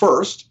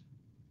 First,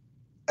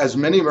 as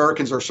many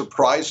Americans are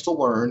surprised to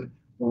learn,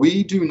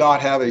 we do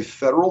not have a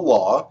federal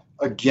law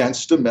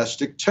against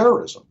domestic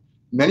terrorism.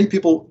 many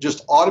people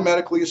just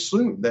automatically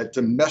assume that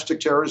domestic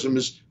terrorism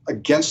is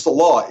against the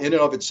law in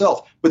and of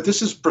itself. But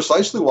this is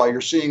precisely why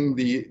you're seeing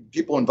the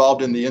people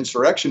involved in the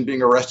insurrection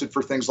being arrested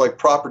for things like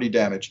property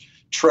damage,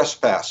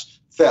 trespass,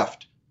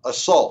 theft,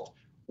 assault.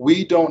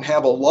 We don't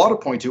have a law to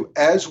point to,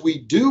 as we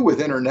do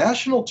with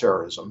international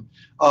terrorism,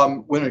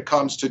 when it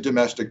comes to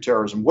domestic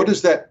terrorism. What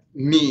does that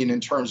mean in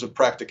terms of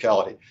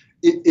practicality?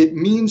 It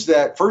means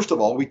that, first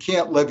of all, we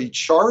can't levy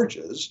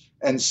charges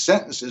and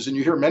sentences, and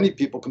you hear many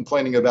people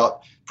complaining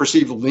about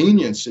perceived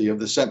leniency of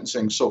the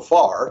sentencing so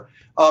far,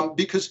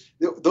 because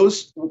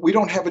we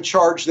don't have a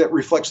charge that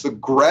reflects the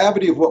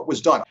gravity of what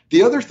was done.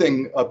 The other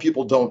thing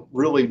people don't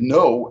really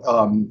know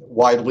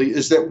widely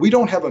is that we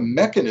don't have a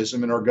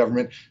mechanism in our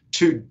government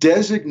to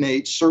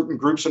designate certain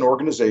groups and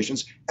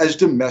organizations as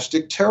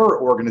domestic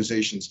terror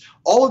organizations.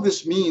 All of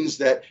this means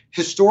that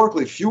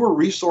historically fewer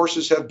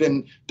resources have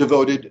been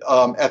devoted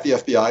at the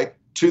FBI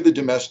to the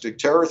domestic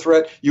terror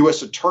threat.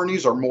 U.S.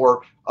 attorneys are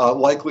more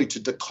likely to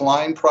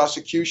decline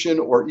prosecution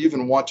or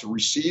even want to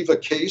receive a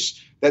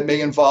case that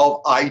may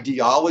involve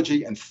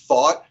ideology and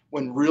thought,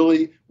 when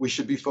really we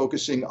should be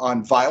focusing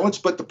on violence.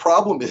 But the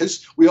problem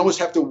is we almost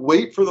have to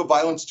wait for the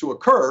violence to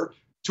occur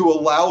to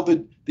allow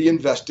the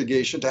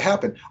investigation to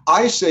happen.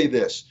 I say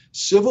this: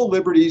 civil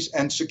liberties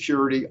and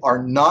security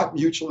are not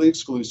mutually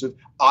exclusive.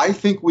 I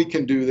think we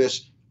can do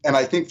this. And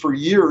I think for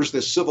years,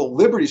 the civil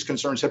liberties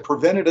concerns have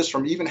prevented us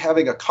from even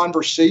having a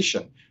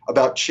conversation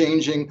about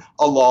changing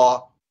a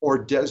law or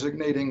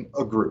designating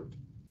a group.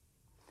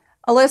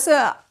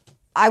 Alyssa,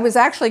 I was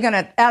actually going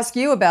to ask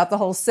you about the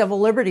whole civil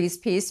liberties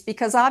piece,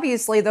 because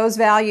obviously those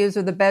values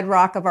are the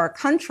bedrock of our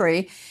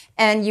country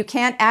and you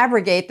can't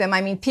abrogate them.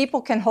 I mean,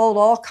 people can hold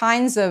all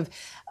kinds of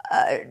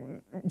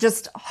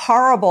just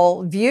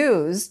horrible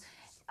views,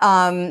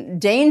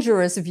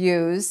 dangerous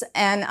views,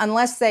 and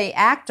unless they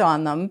act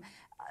on them,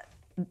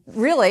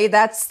 really,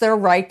 that's their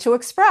right to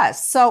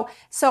express. So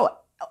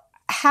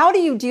how do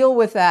you deal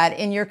with that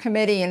in your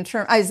committee?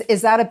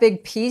 Is that a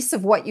big piece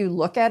of what you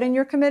look at in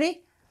your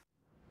committee?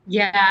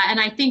 Yeah, and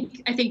I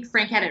think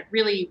Frank had it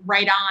really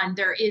right on.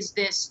 There is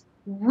this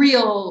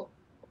real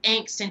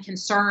angst and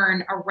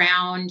concern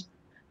around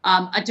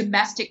a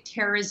domestic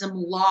terrorism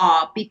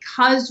law,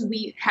 because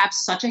we have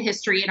such a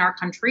history in our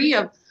country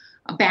of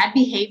bad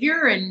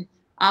behavior, and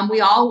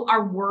we all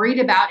are worried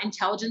about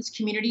intelligence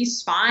communities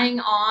spying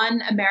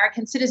on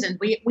American citizens.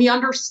 We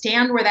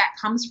understand where that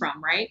comes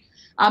from, right?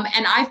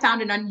 And I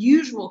found an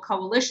unusual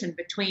coalition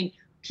between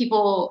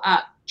people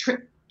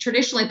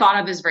traditionally thought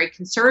of as very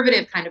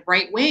conservative, kind of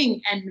right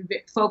wing, and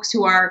folks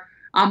who are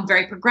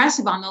very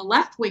progressive on the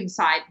left wing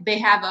side. They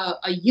have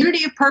a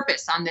unity of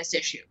purpose on this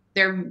issue.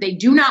 They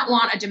do not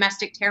want a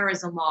domestic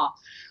terrorism law.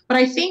 But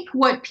I think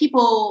what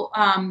people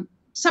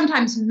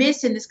sometimes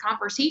miss in this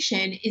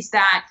conversation is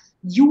that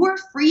your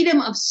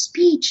freedom of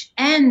speech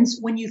ends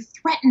when you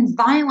threaten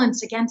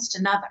violence against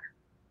another.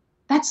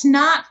 That's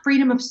not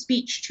freedom of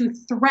speech to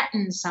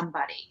threaten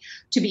somebody,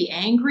 to be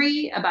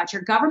angry about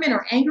your government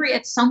or angry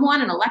at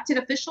someone, an elected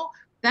official.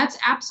 That's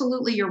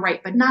absolutely your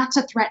right, but not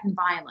to threaten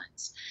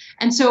violence.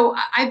 And so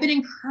I've been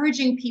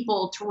encouraging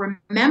people to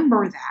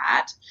remember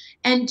that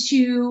and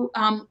to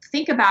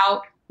think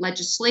about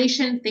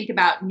legislation, think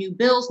about new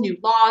bills, new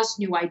laws,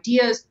 new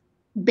ideas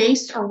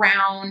based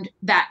around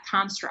that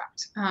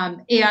construct.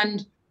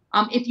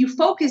 If you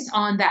focus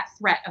on that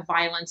threat of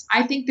violence,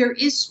 I think there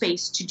is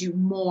space to do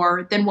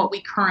more than what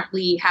we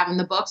currently have in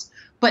the books.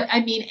 But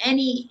I mean,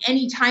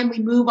 any time we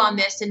move on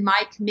this in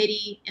my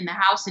committee, in the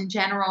House in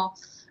general,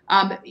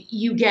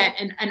 you get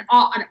an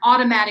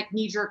automatic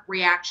knee-jerk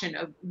reaction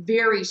of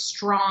very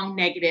strong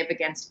negative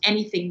against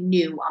anything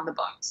new on the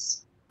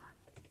books.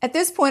 At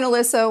this point,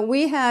 Alyssa,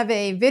 we have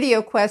a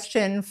video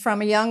question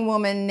from a young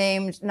woman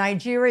named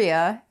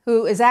Nigeria,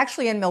 who is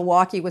actually in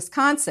Milwaukee,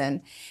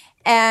 Wisconsin.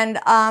 And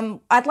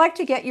I'd like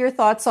to get your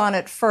thoughts on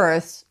it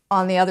first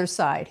on the other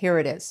side. Here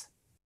it is.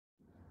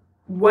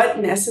 What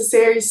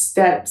necessary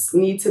steps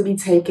need to be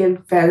taken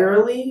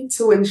federally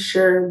to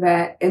ensure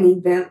that an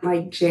event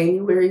like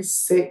January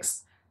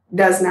 6th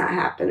does not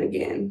happen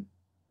again?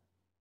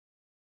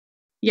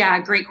 Yeah,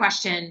 great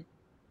question.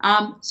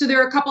 So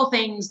there are a couple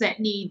things that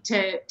need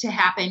to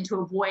happen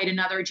to avoid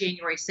another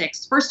January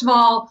 6th. First of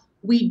all,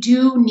 we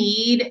do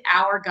need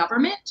our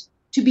government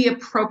to be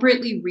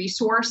appropriately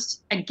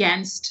resourced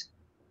against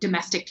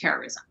domestic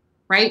terrorism,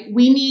 right?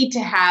 We need to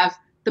have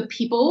the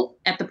people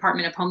at the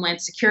Department of Homeland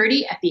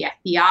Security, at the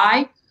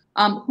FBI,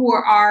 who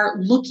are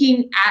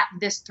looking at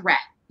this threat.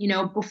 You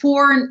know,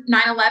 before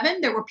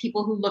 9/11, there were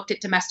people who looked at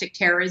domestic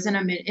terrorism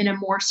in a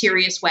more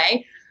serious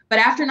way. But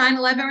after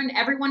 9/11,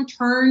 everyone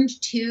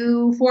turned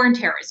to foreign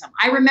terrorism.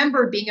 I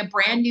remember being a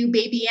brand new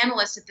baby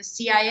analyst at the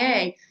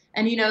CIA,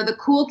 and, you know, the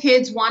cool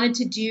kids wanted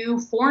to do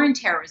foreign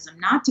terrorism,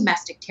 not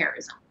domestic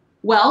terrorism.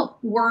 Well,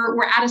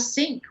 we're out of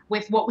sync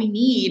with what we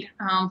need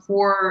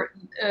for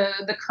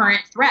the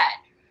current threat.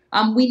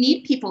 We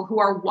need people who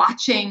are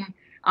watching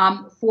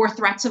for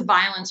threats of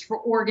violence,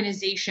 for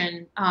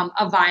organization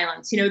of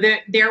violence. You know,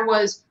 there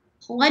was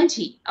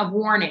plenty of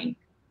warning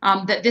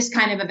that this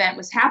kind of event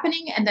was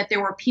happening and that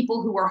there were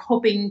people who were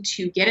hoping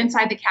to get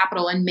inside the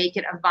Capitol and make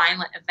it a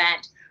violent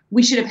event.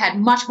 We should have had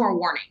much more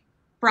warning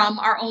from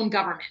our own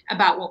government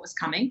about what was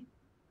coming.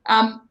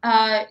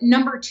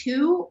 Number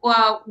two,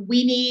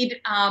 we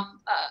need,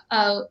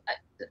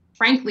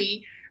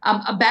 frankly,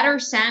 a better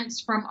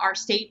sense from our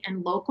state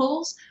and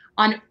locals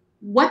on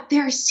what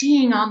they're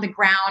seeing on the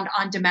ground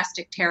on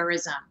domestic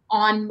terrorism,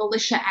 on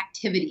militia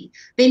activity.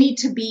 They need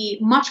to be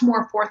much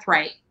more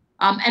forthright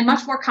and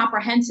much more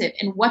comprehensive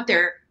in what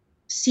they're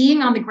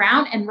seeing on the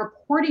ground and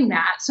reporting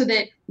that so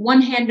that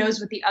one hand knows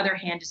what the other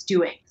hand is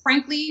doing.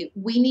 Frankly,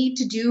 we need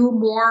to do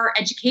more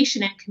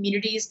education in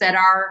communities that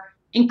are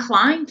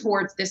inclined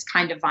towards this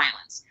kind of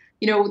violence.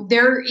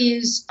 There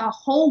is a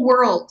whole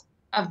world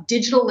of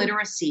digital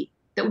literacy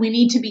that we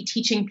need to be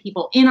teaching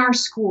people in our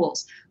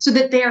schools so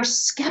that they are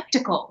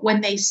skeptical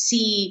when they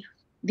see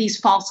these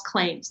false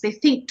claims. They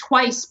think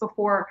twice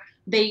before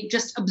they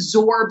just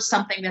absorb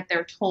something that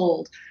they're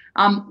told.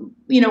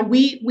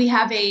 We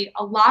have a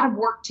lot of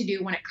work to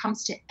do when it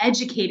comes to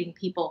educating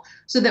people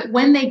so that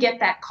when they get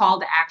that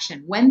call to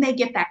action, when they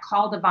get that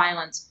call to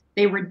violence,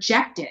 they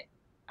reject it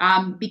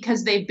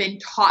because they've been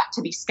taught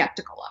to be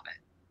skeptical of it.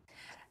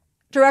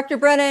 Director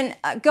Brennan,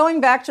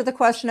 going back to the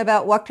question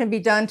about what can be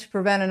done to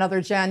prevent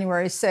another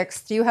January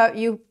 6th,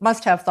 you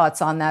must have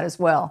thoughts on that as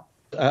well.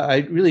 I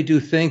really do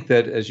think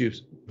that, as you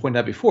pointed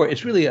out before,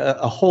 it's really a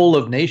whole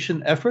of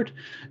nation effort,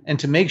 and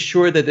to make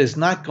sure that there's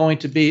not going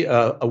to be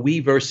a we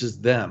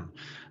versus them,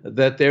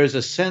 that there's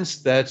a sense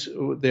that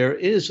there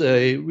is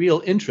a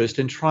real interest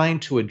in trying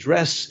to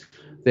address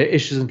their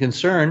issues and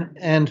concern.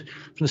 And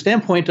from the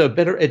standpoint of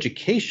better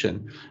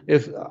education,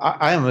 if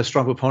I am a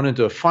strong proponent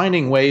of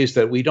finding ways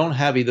that we don't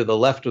have either the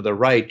left or the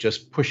right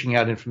just pushing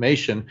out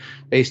information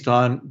based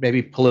on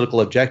maybe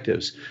political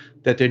objectives,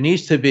 that there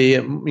needs to be,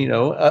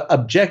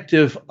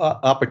 objective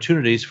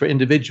opportunities for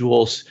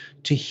individuals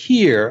to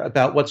hear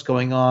about what's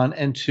going on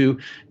and to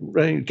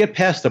get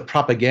past the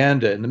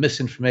propaganda and the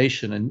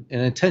misinformation and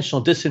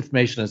intentional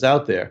disinformation that's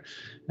out there.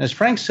 As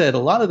Frank said, a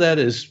lot of that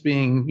is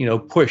being,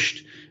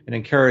 pushed and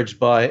encouraged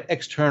by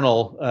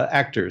external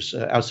actors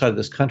outside of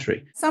this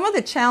country. Some of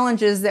the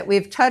challenges that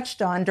we've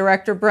touched on,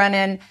 Director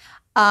Brennan,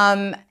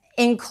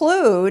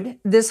 include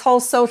this whole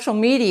social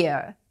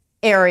media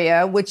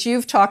area, which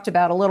you've talked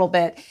about a little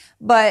bit.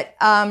 But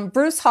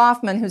Bruce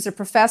Hoffman, who's a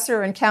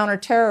professor and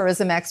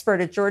counterterrorism expert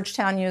at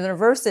Georgetown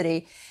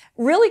University,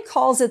 really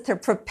calls it the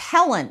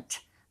propellant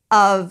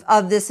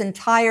of this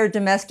entire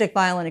domestic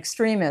violent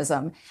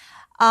extremism.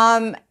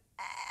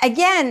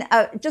 Again,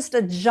 just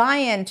a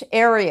giant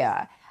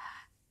area.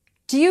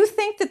 Do you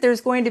think that there's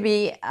going to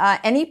be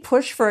any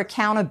push for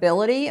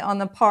accountability on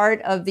the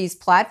part of these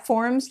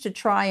platforms to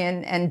try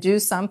and do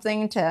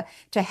something to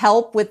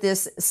help with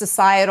this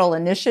societal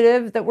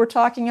initiative that we're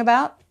talking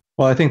about?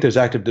 Well, I think there's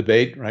active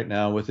debate right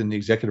now within the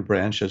executive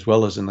branch as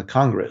well as in the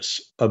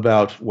Congress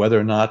about whether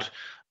or not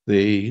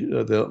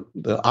the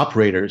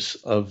operators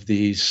of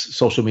these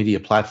social media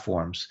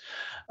platforms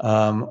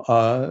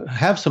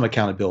have some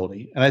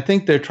accountability. And I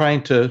think they're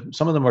trying to,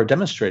 some of them are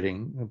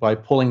demonstrating by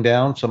pulling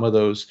down some of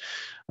those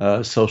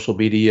social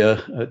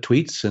media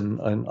tweets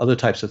and other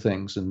types of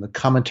things, and the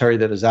commentary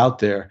that is out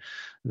there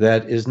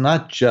that is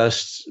not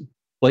just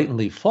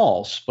blatantly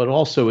false, but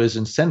also is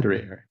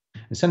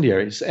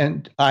incendiaries.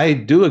 And I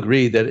do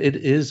agree that it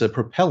is a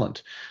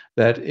propellant,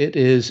 that it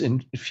is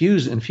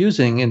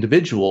infusing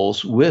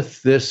individuals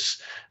with this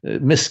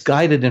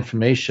misguided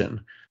information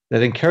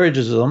that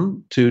encourages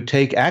them to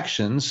take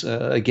actions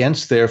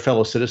against their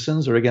fellow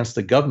citizens or against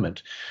the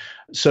government.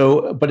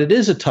 So, but it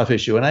is a tough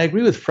issue. And I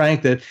agree with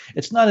Frank that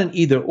it's not an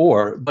either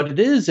or, but it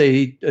is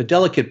a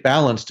delicate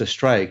balance to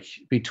strike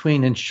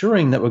between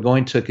ensuring that we're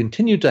going to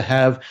continue to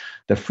have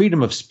the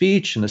freedom of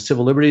speech and the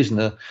civil liberties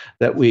and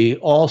that we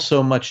all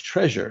so much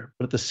treasure,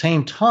 but at the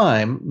same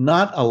time,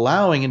 not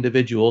allowing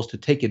individuals to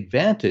take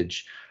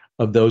advantage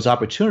of those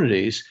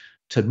opportunities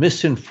to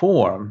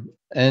misinform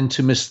and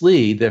to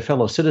mislead their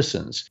fellow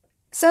citizens.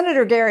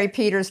 Senator Gary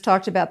Peters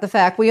talked about the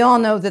fact we all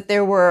know that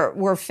there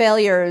were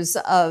failures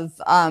of,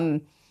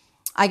 on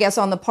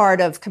the part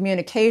of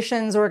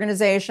communications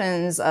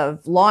organizations,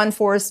 of law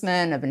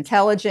enforcement, of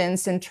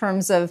intelligence in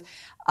terms of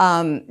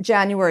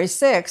January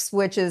 6th,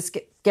 which is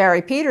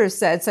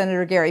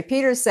Senator Gary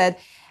Peters said,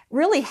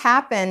 really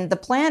happened, the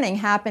planning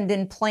happened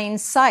in plain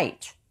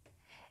sight.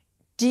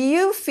 Do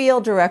you feel,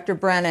 Director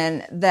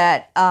Brennan,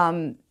 that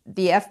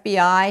the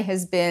FBI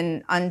has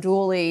been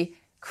unduly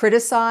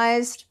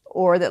criticized,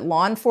 or that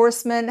law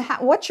enforcement,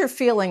 what's your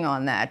feeling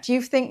on that? Do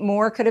you think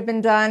more could have been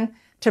done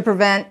to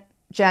prevent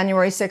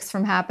January 6th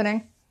from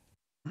happening?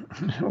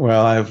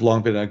 Well, I've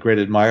long been a great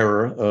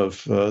admirer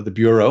of the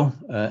Bureau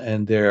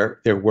and their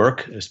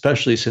work,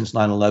 especially since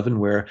 9/11,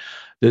 where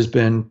there's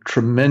been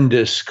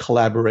tremendous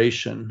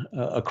collaboration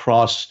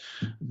across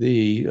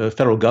the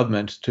federal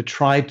government to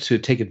try to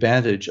take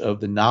advantage of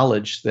the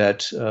knowledge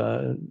that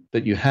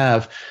you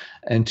have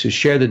and to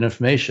share that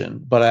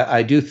information. But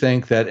I do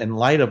think that in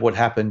light of what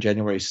happened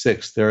January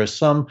 6th, there are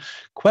some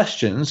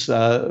questions,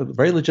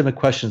 very legitimate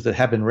questions that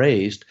have been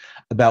raised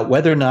about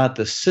whether or not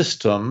the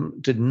system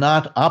did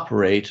not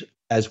operate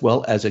as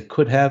well as it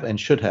could have and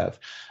should have.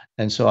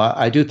 And so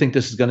I do think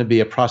this is going to be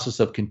a process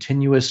of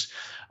continuous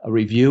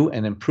review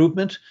and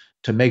improvement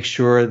to make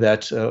sure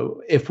that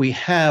if we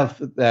have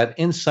that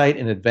insight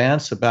in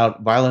advance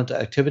about violent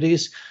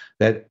activities,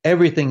 that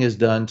everything is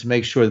done to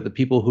make sure that the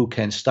people who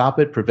can stop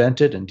it,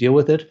 prevent it, and deal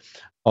with it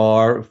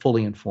are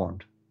fully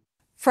informed.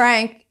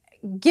 Frank,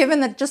 given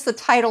that just the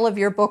title of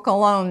your book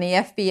alone, The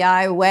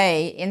FBI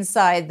Way,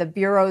 Inside the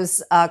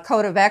Bureau's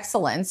Code of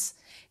Excellence,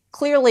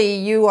 clearly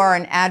you are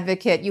an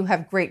advocate. You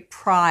have great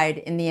pride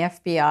in the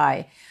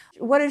FBI.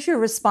 What is your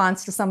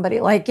response to somebody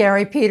like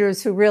Gary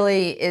Peters, who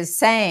really is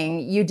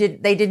saying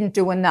they didn't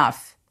do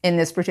enough in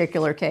this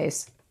particular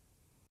case?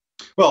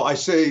 Well, I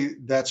say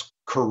that's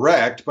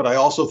correct, but I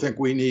also think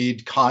we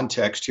need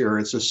context here.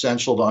 It's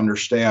essential to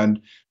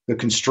understand the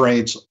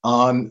constraints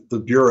on the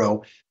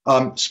Bureau.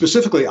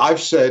 Specifically,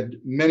 I've said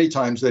many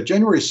times that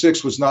January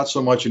 6th was not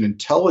so much an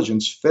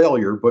intelligence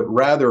failure, but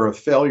rather a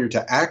failure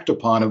to act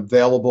upon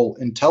available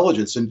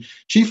intelligence. And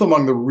chief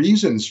among the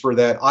reasons for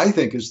that, I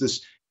think, is this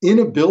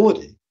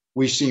inability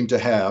we seem to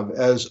have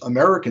as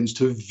Americans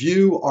to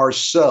view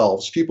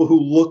ourselves, people who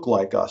look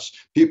like us,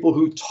 people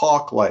who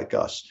talk like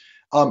us,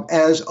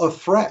 as a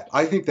threat.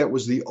 I think that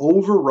was the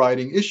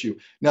overriding issue.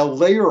 Now,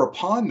 layer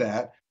upon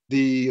that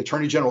the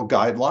Attorney General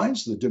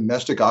guidelines, the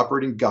domestic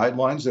operating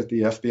guidelines that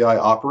the FBI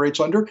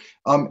operates under,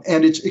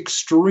 and it's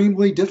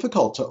extremely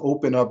difficult to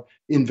open up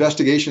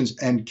investigations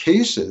and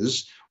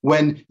cases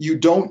when you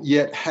don't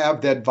yet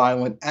have that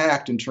violent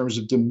act in terms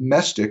of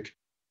domestic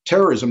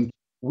terrorism.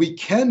 We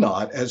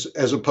cannot,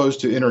 as opposed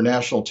to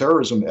international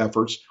terrorism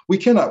efforts, we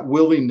cannot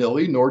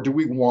willy-nilly, nor do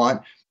we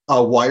want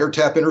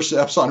wiretap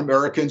intercepts on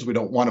Americans. We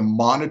don't want to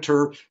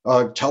monitor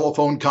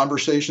telephone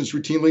conversations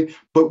routinely,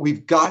 but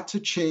we've got to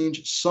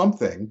change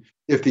something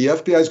if the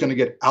FBI is going to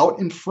get out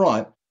in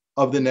front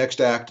of the next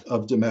act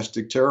of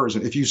domestic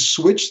terrorism. If you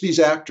switch these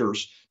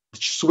actors,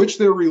 switch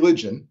their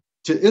religion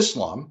to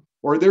Islam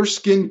or their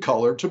skin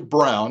color to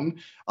brown,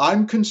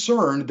 I'm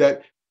concerned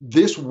that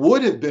this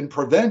would have been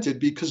prevented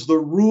because the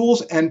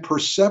rules and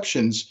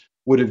perceptions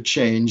would have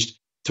changed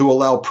to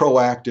allow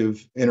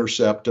proactive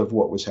intercept of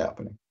what was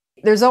happening.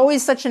 There's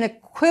always such an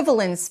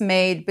equivalence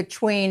made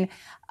between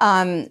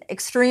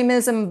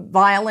extremism,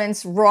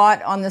 violence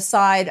wrought on the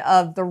side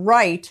of the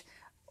right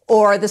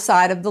or the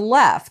side of the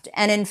left.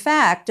 And in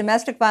fact,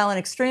 domestic violent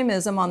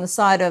extremism on the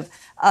side of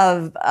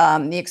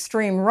the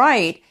extreme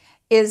right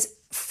is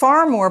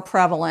far more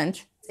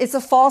prevalent. It's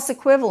a false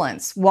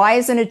equivalence. Why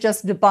isn't it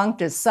just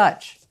debunked as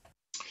such?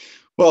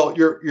 Well,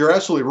 you're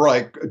absolutely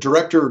right.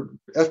 FBI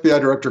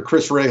Director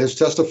Chris Wray has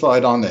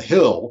testified on the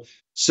Hill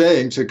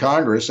saying to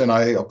Congress, and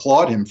I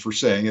applaud him for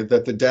saying it,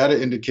 that the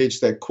data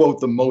indicates that, quote,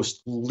 the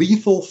most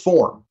lethal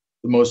form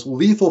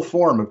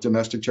of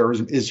domestic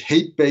terrorism is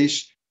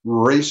hate-based,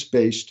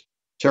 race-based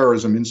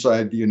terrorism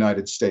inside the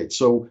United States.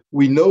 So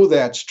we know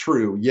that's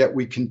true, yet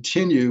we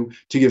continue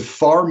to give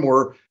far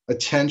more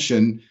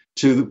attention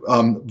to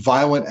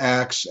violent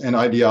acts and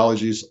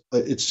ideologies,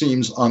 it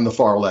seems, on the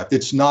far left.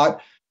 It's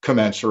not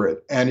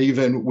commensurate. And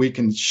even we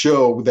can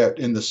show that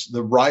in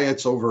the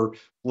riots over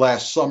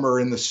last summer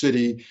in the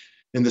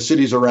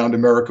cities around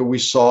America, we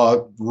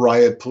saw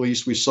riot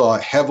police, we saw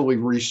heavily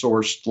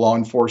resourced law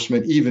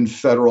enforcement, even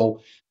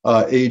federal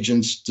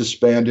agents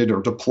disbanded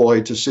or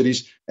deployed to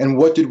cities. And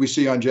what did we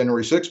see on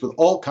January 6th? With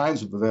all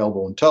kinds of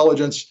available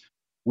intelligence,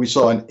 we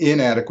saw an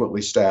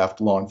inadequately staffed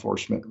law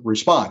enforcement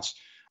response.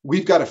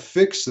 We've got to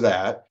fix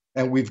that.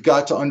 And we've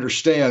got to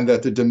understand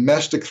that the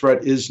domestic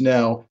threat is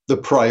now the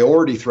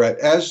priority threat,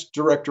 as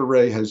Director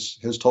Wray has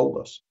told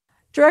us.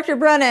 Director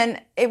Brennan,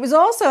 it was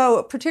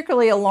also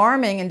particularly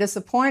alarming and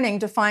disappointing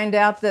to find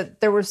out that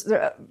there was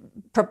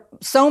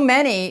so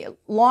many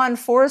law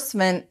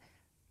enforcement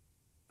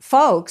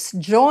folks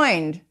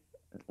joined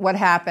what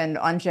happened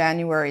on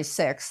January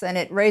 6th. And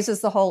it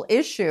raises the whole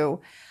issue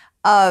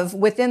of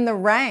within the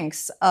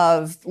ranks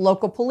of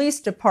local police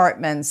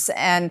departments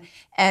and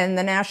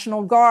the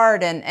National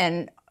Guard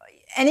and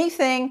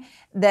anything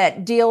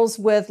that deals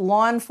with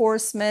law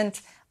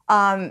enforcement.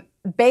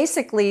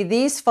 Basically,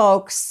 these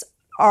folks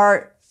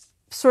are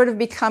sort of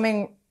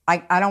becoming, I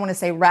don't want to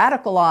say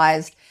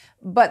radicalized,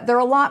 but there are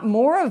a lot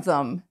more of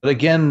them. But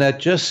again, that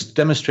just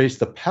demonstrates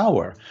the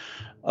power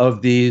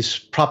of these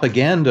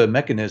propaganda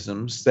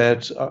mechanisms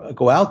that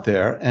go out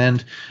there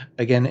and,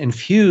 again,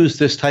 infuse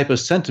this type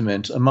of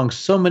sentiment among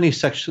so many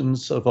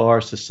sections of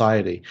our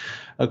society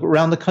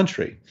around the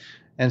country.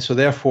 And so,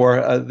 therefore,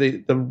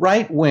 the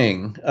right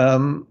wing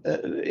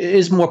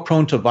is more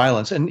prone to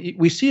violence. And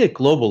we see it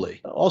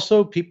globally.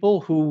 Also, people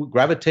who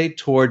gravitate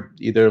toward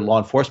either law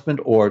enforcement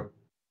or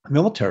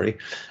military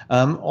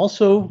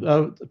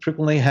also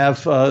frequently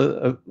have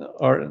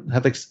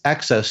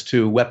access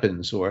to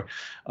weapons, or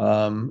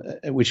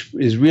which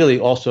is really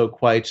also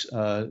quite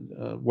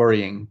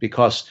worrying,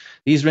 because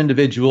these are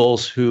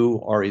individuals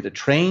who are either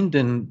trained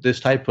in this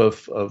type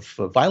of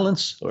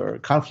violence or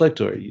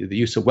conflict or the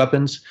use of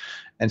weapons.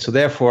 And so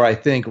therefore, I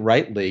think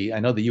rightly, I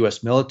know the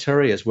U.S.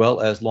 military as well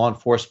as law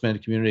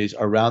enforcement communities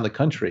around the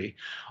country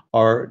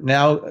are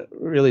now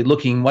really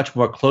looking much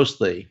more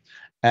closely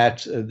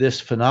at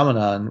this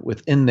phenomenon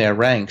within their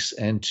ranks,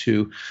 and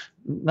to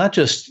not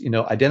just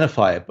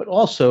identify it, but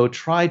also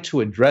try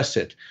to address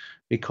it,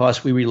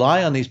 because we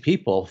rely on these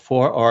people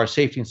for our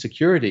safety and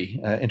security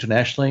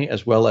internationally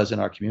as well as in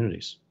our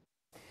communities.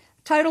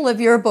 Title of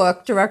your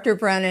book, Director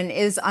Brennan,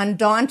 is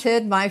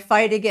Undaunted: My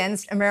Fight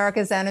Against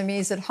America's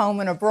Enemies at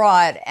Home and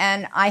Abroad.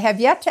 And I have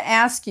yet to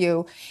ask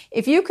you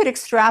if you could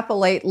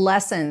extrapolate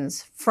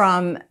lessons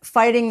from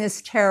fighting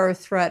this terror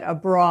threat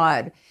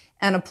abroad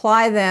and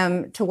apply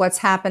them to what's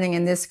happening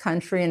in this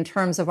country in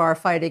terms of our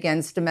fight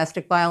against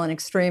domestic violent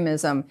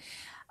extremism.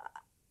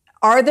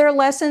 Are there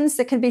lessons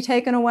that can be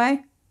taken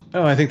away?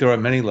 Oh, I think there are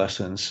many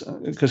lessons,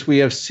 because we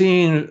have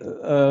seen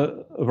a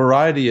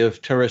variety of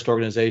terrorist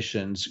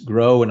organizations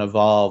grow and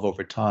evolve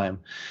over time.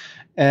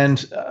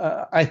 And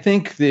I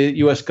think the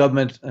U.S.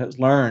 government has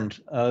learned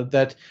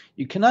that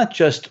you cannot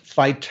just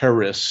fight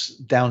terrorists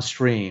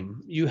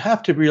downstream. You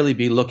have to really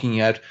be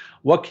looking at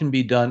what can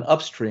be done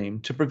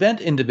upstream to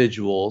prevent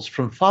individuals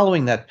from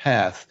following that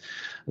path,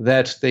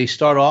 that they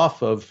start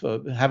off of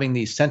having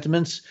these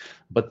sentiments,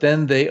 but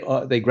then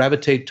they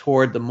gravitate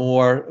toward the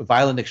more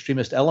violent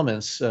extremist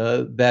elements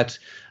that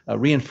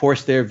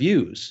reinforce their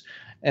views.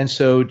 And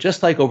so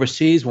just like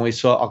overseas, when we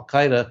saw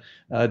Al-Qaeda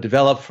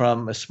develop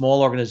from a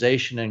small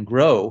organization and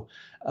grow,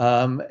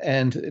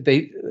 and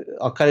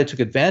Al-Qaeda took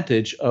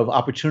advantage of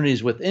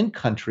opportunities within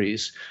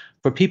countries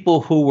for people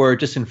who were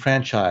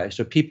disenfranchised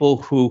or people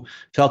who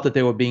felt that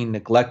they were being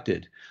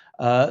neglected,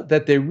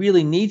 that there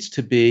really needs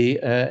to be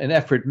an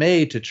effort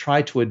made to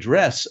try to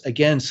address,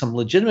 again, some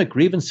legitimate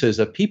grievances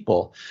of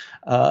people.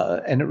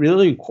 And it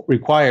really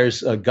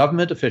requires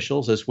government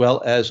officials as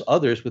well as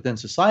others within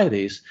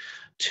societies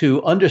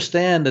to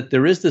understand that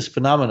there is this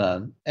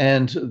phenomenon,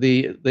 and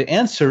the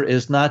answer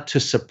is not to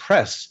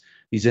suppress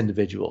these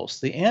individuals.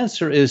 The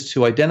answer is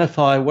to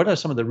identify what are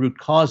some of the root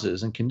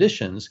causes and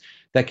conditions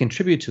that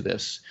contribute to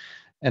this.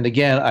 And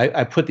again,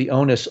 I put the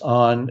onus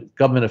on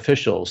government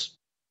officials.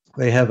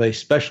 They have a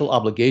special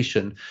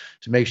obligation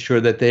to make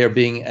sure that they are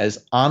being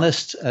as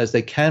honest as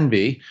they can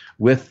be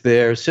with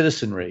their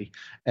citizenry,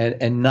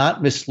 and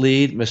not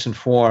mislead,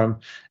 misinform,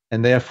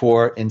 and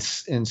therefore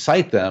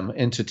incite them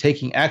into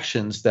taking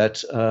actions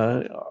that,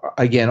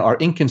 again, are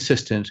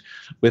inconsistent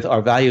with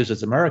our values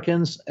as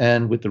Americans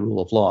and with the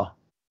rule of law.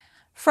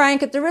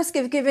 Frank, at the risk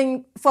of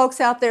giving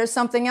folks out there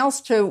something else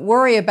to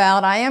worry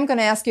about, I am going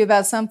to ask you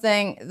about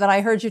something that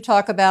I heard you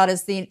talk about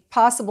as the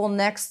possible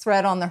next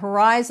threat on the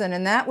horizon,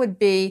 and that would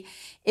be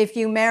if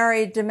you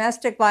marry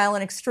domestic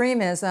violent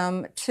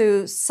extremism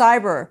to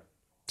cyber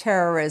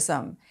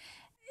terrorism.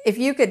 If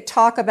you could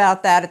talk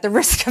about that, at the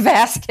risk of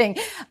asking,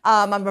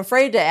 I'm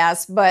afraid to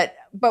ask, but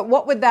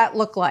what would that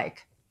look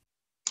like?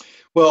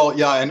 Well,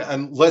 yeah,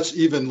 and let's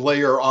even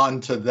layer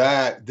on to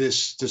that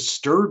this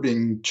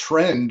disturbing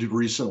trend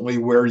recently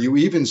where you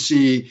even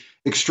see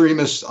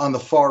extremists on the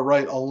far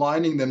right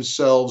aligning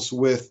themselves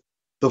with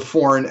the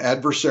foreign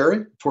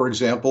adversary. For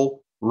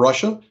example,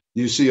 Russia.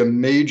 You see a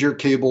major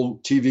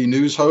cable TV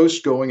news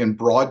host going and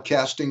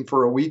broadcasting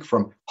for a week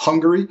from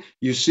Hungary.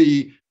 You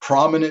see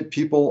prominent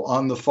people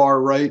on the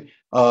far right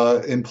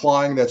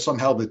implying that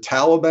somehow the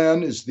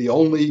Taliban is the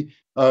only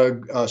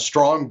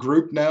strong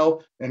group now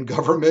and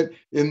government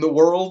in the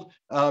world.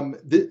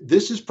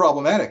 This is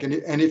problematic.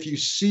 And if you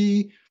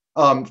see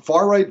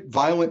far right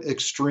violent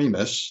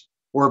extremists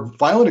or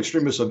violent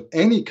extremists of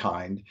any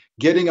kind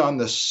getting on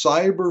the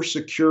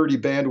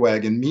cybersecurity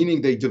bandwagon,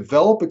 meaning they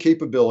develop a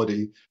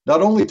capability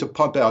not only to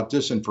pump out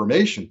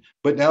disinformation,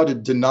 but now to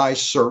deny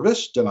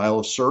service,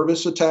 denial of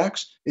service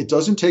attacks. It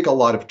doesn't take a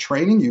lot of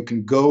training. You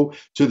can go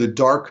to the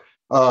dark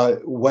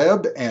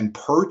web and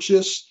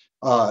purchase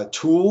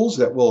tools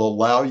that will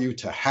allow you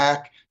to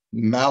hack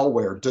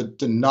malware,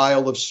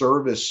 denial of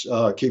service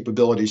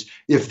capabilities.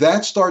 If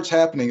that starts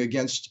happening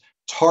against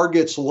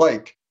targets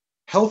like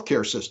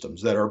healthcare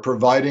systems that are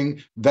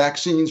providing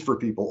vaccines for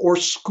people, or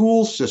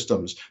school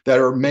systems that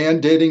are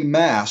mandating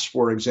masks,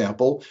 for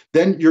example,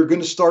 then you're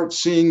going to start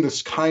seeing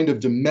this kind of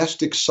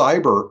domestic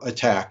cyber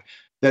attack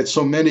that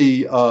so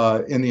many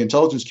in the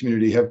intelligence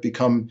community have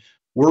become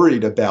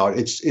worried about.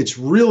 It's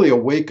really a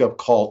wake-up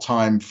call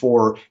time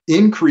for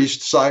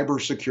increased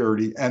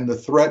cybersecurity and the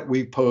threat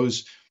we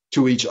pose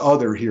to each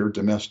other here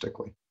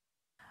domestically.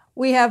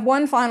 We have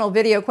one final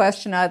video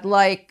question I'd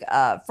like,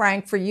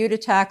 Frank, for you to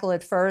tackle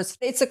it first.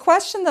 It's a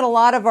question that a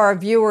lot of our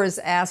viewers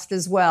asked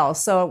as well,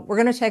 so we're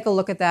going to take a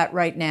look at that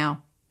right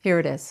now. Here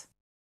it is.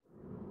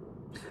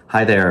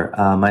 Hi there.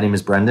 My name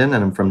is Brendan,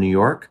 and I'm from New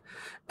York.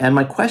 And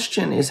my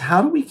question is,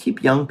 how do we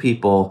keep young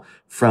people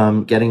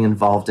from getting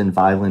involved in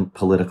violent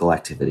political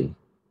activity?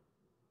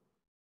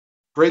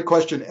 Great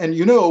question. And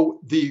you know,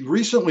 the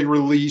recently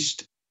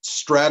released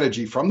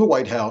strategy from the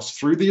White House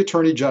through the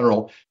Attorney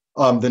General,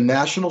 the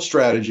national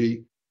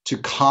strategy to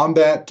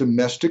combat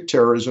domestic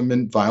terrorism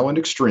and violent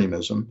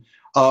extremism,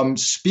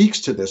 speaks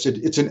to this.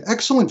 It's an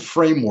excellent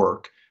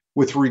framework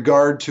with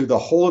regard to the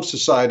whole of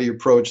society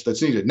approach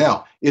that's needed.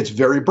 Now, it's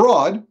very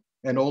broad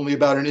and only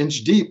about an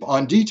inch deep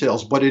on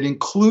details, but it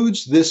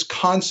includes this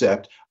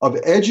concept of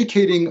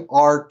educating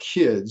our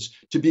kids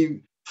to be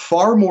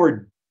far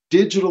more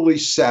digitally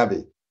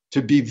savvy,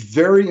 to be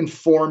very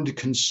informed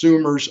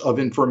consumers of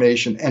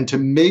information, and to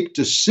make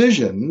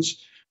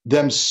decisions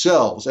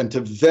themselves and to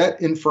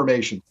vet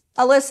information.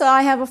 Alyssa,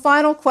 I have a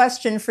final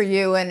question for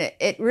you, and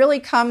it really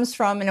comes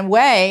from, in a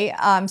way,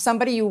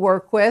 somebody you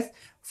work with,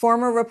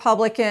 former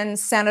Republican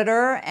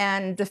Senator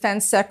and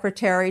Defense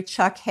Secretary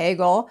Chuck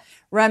Hagel,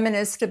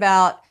 reminisced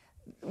about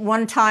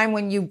one time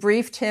when you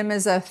briefed him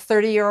as a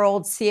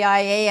 30-year-old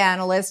CIA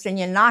analyst and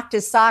you knocked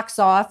his socks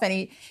off,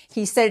 and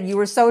he said you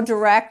were so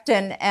direct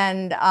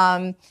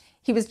and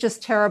he was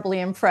just terribly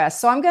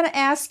impressed. So I'm going to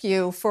ask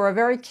you for a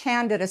very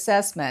candid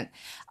assessment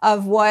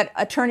of what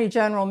Attorney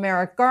General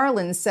Merrick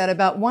Garland said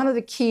about one of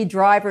the key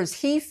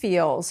drivers he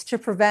feels to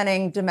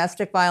preventing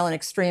domestic violent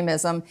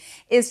extremism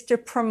is to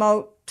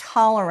promote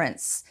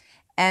tolerance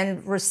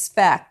and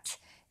respect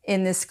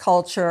in this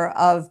culture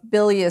of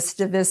bilious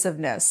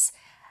divisiveness.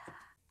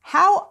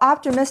 How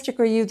optimistic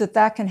are you that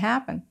that can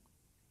happen?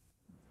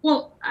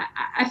 Well,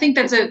 I think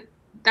that's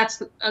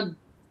a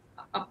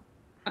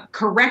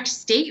correct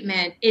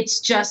statement. It's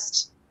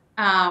just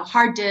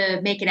hard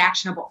to make it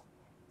actionable,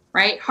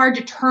 right? Hard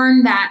to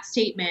turn that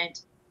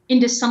statement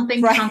into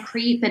something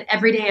concrete that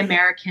everyday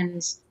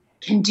Americans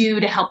can do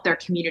to help their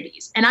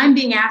communities. And I'm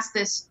being asked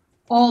this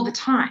all the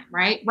time,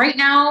 right? Right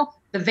now,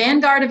 the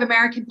vanguard of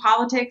American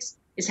politics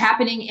is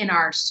happening in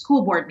our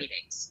school board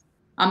meetings.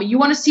 You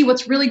want to see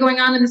what's really going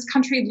on in this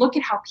country? Look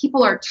at how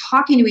people are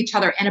talking to each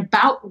other and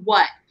about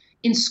what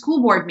in school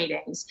board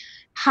meetings.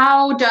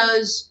 How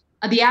does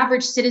the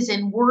average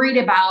citizen worried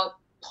about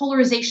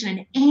polarization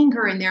and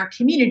anger in their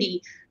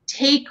community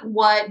take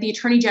what the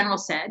Attorney General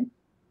said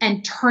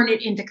and turn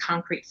it into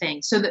concrete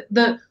things? So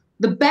the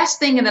best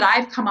thing that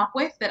I've come up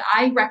with that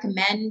I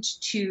recommend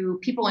to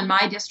people in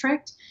my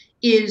district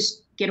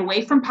is get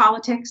away from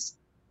politics,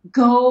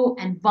 go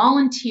and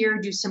volunteer,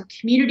 do some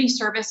community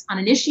service on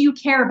an issue you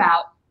care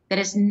about that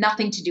has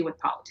nothing to do with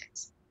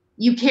politics.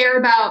 You care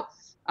about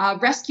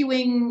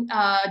rescuing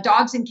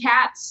dogs and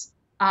cats,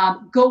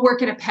 go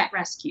work at a pet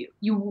rescue.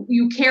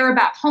 You care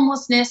about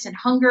homelessness and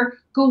hunger,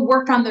 go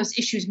work on those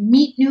issues,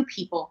 meet new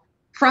people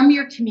from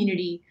your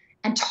community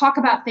and talk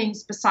about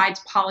things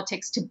besides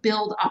politics to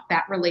build up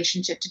that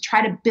relationship, to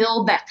try to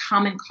build that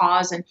common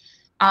cause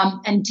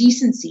and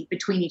decency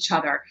between each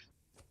other.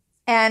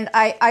 And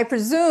I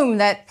presume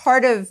that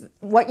part of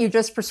what you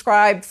just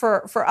prescribed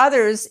for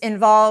others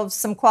involves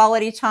some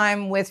quality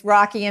time with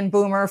Rocky and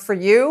Boomer for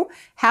you.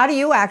 How do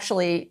you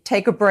actually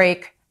take a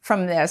break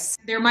from this?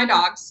 They're my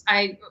dogs.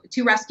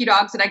 Two rescue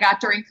dogs that I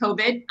got during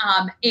COVID.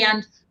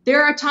 And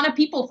there are a ton of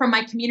people from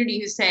my community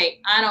who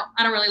say, I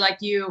don't really like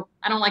you.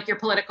 I don't like your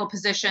political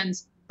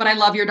positions, but I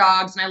love your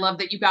dogs and I love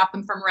that you got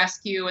them from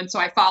rescue. And so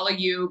I follow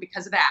you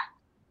because of that.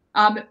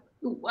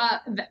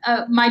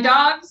 My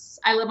dogs,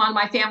 I live on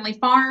my family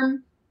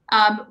farm.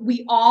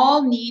 We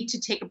all need to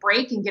take a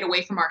break and get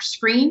away from our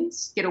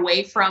screens, get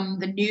away from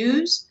the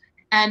news,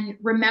 and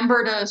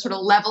remember to sort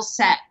of level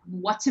set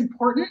what's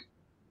important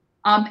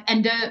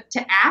and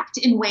to act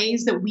in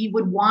ways that we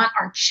would want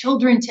our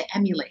children to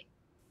emulate.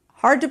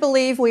 Hard to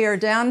believe we are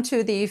down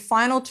to the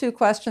final two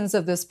questions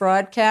of this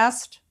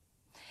broadcast.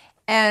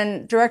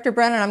 And Director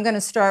Brennan, I'm going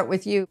to start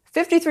with you.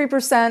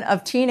 53%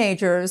 of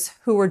teenagers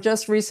who were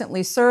just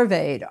recently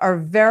surveyed are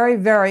very,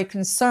 very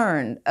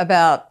concerned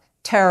about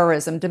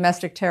terrorism,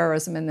 domestic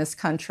terrorism in this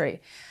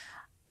country.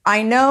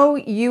 I know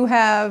you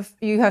have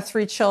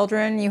 3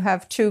 children, you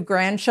have 2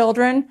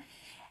 grandchildren.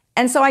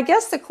 And so I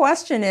guess the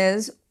question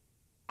is,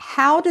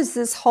 how does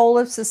this whole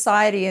of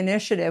society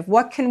initiative,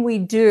 what can we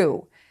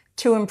do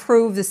to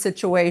improve the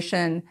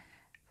situation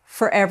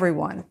for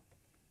everyone?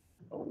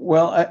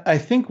 Well, I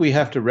think we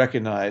have to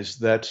recognize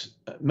that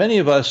many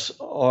of us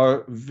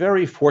are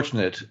very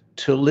fortunate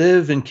to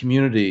live in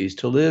communities,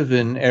 to live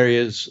in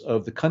areas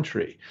of the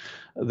country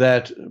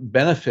that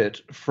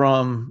benefit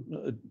from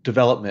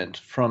development,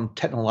 from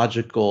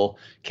technological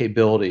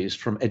capabilities,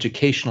 from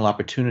educational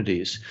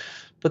opportunities.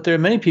 But there are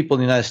many people in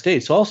the United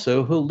States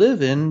also who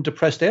live in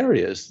depressed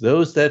areas,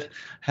 those that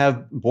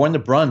have borne the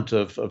brunt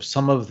of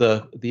some of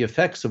the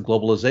effects of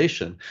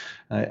globalization,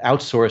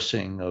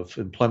 outsourcing of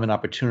employment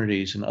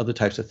opportunities and other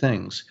types of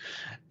things.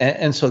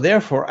 And so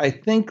therefore, I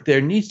think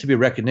there needs to be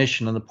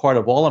recognition on the part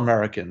of all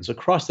Americans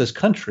across this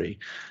country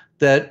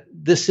that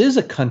this is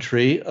a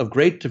country of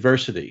great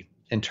diversity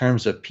in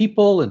terms of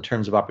people, in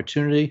terms of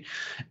opportunity,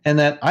 and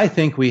that I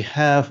think we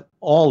have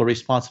all a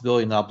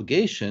responsibility and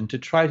obligation to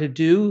try to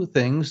do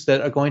things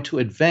that are going to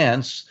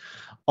advance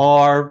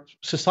our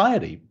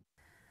society.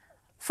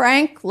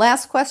 Frank,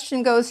 last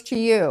question goes to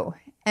you.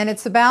 And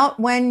it's about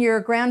when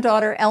your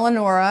granddaughter,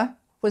 Eleonora,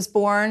 was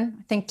born,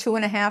 I think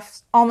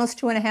almost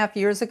 2.5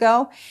 years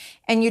ago.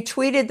 And you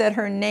tweeted that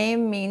her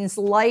name means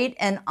light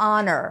and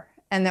honor,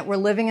 and that we're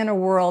living in a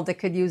world that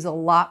could use a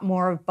lot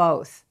more of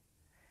both.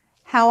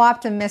 How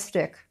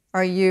optimistic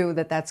are you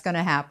that that's going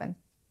to happen?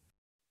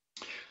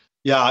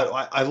 Yeah,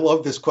 I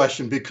love this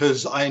question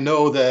because I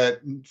know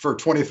that for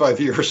 25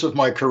 years of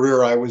my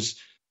career, I was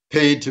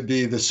paid to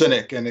be the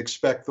cynic and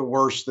expect the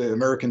worst. The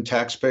American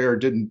taxpayer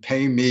didn't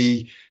pay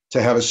me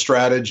to have a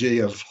strategy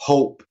of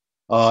hope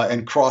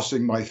and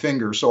crossing my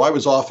fingers. So I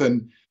was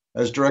often,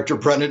 as Director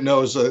Brennan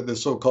knows, the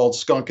so-called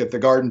skunk at the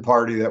garden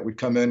party that would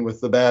come in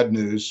with the bad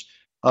news.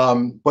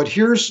 But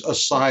here's a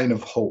sign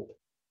of hope.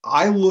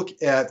 I look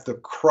at the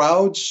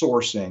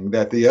crowdsourcing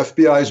that the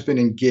FBI has been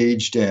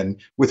engaged in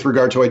with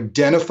regard to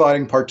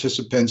identifying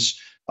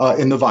participants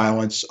in the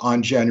violence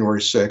on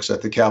January 6th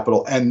at the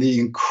Capitol and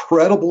the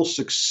incredible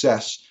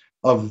success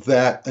of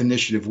that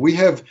initiative. We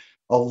have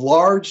a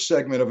large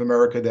segment of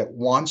America that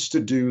wants to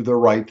do the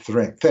right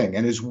thing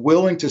and is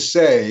willing to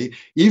say,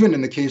 even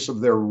in the case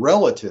of their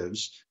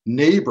relatives,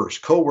 neighbors,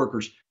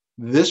 coworkers,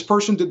 this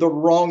person did the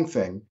wrong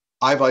thing.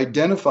 I've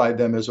identified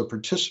them as a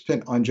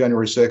participant on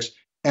January 6th.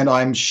 And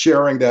I'm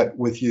sharing that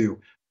with you.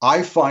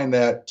 I find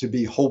that to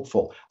be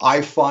hopeful.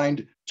 I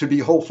find to be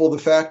hopeful the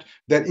fact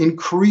that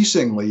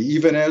increasingly,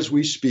 even as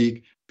we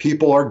speak,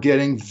 people are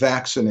getting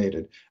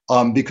vaccinated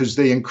because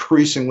they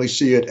increasingly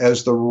see it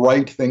as the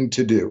right thing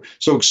to do.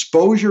 So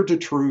exposure to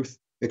truth,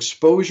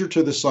 exposure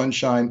to the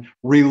sunshine,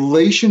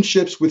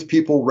 relationships with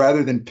people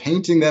rather than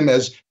painting them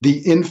as the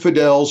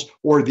infidels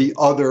or the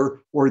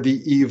other or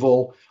the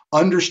evil,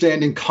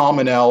 understanding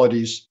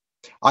commonalities.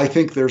 I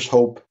think there's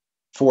hope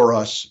for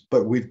us,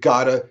 but we've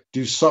got to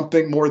do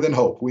something more than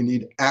hope. We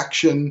need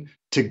action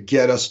to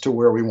get us to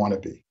where we want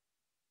to be.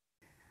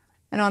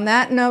 And on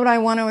that note, I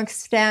want to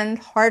extend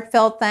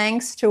heartfelt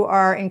thanks to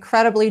our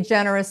incredibly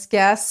generous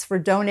guests for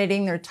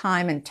donating their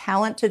time and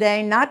talent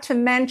today, not to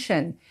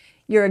mention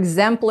your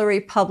exemplary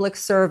public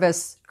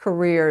service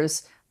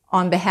careers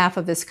on behalf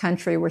of this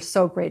country. We're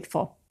so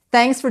grateful.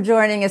 Thanks for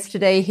joining us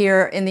today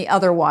here in the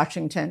other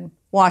Washington,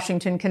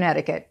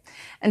 Connecticut.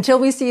 Until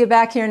we see you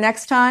back here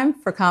next time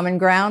for Common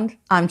Ground,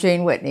 I'm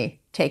Jane Whitney.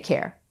 Take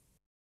care.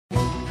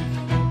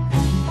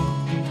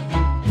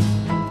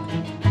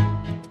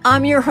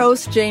 I'm your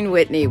host, Jane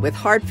Whitney, with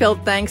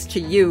heartfelt thanks to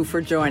you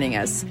for joining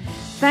us.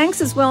 Thanks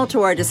as well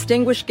to our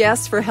distinguished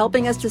guests for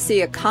helping us to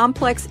see a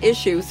complex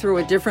issue through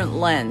a different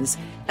lens,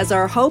 as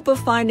our hope of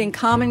finding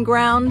common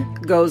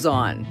ground goes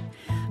on.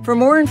 For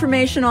more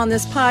information on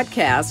this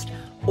podcast,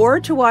 or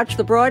to watch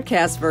the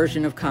broadcast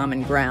version of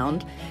Common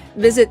Ground,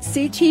 visit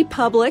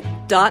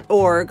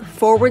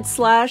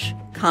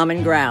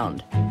ctpublic.org/Common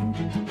Ground.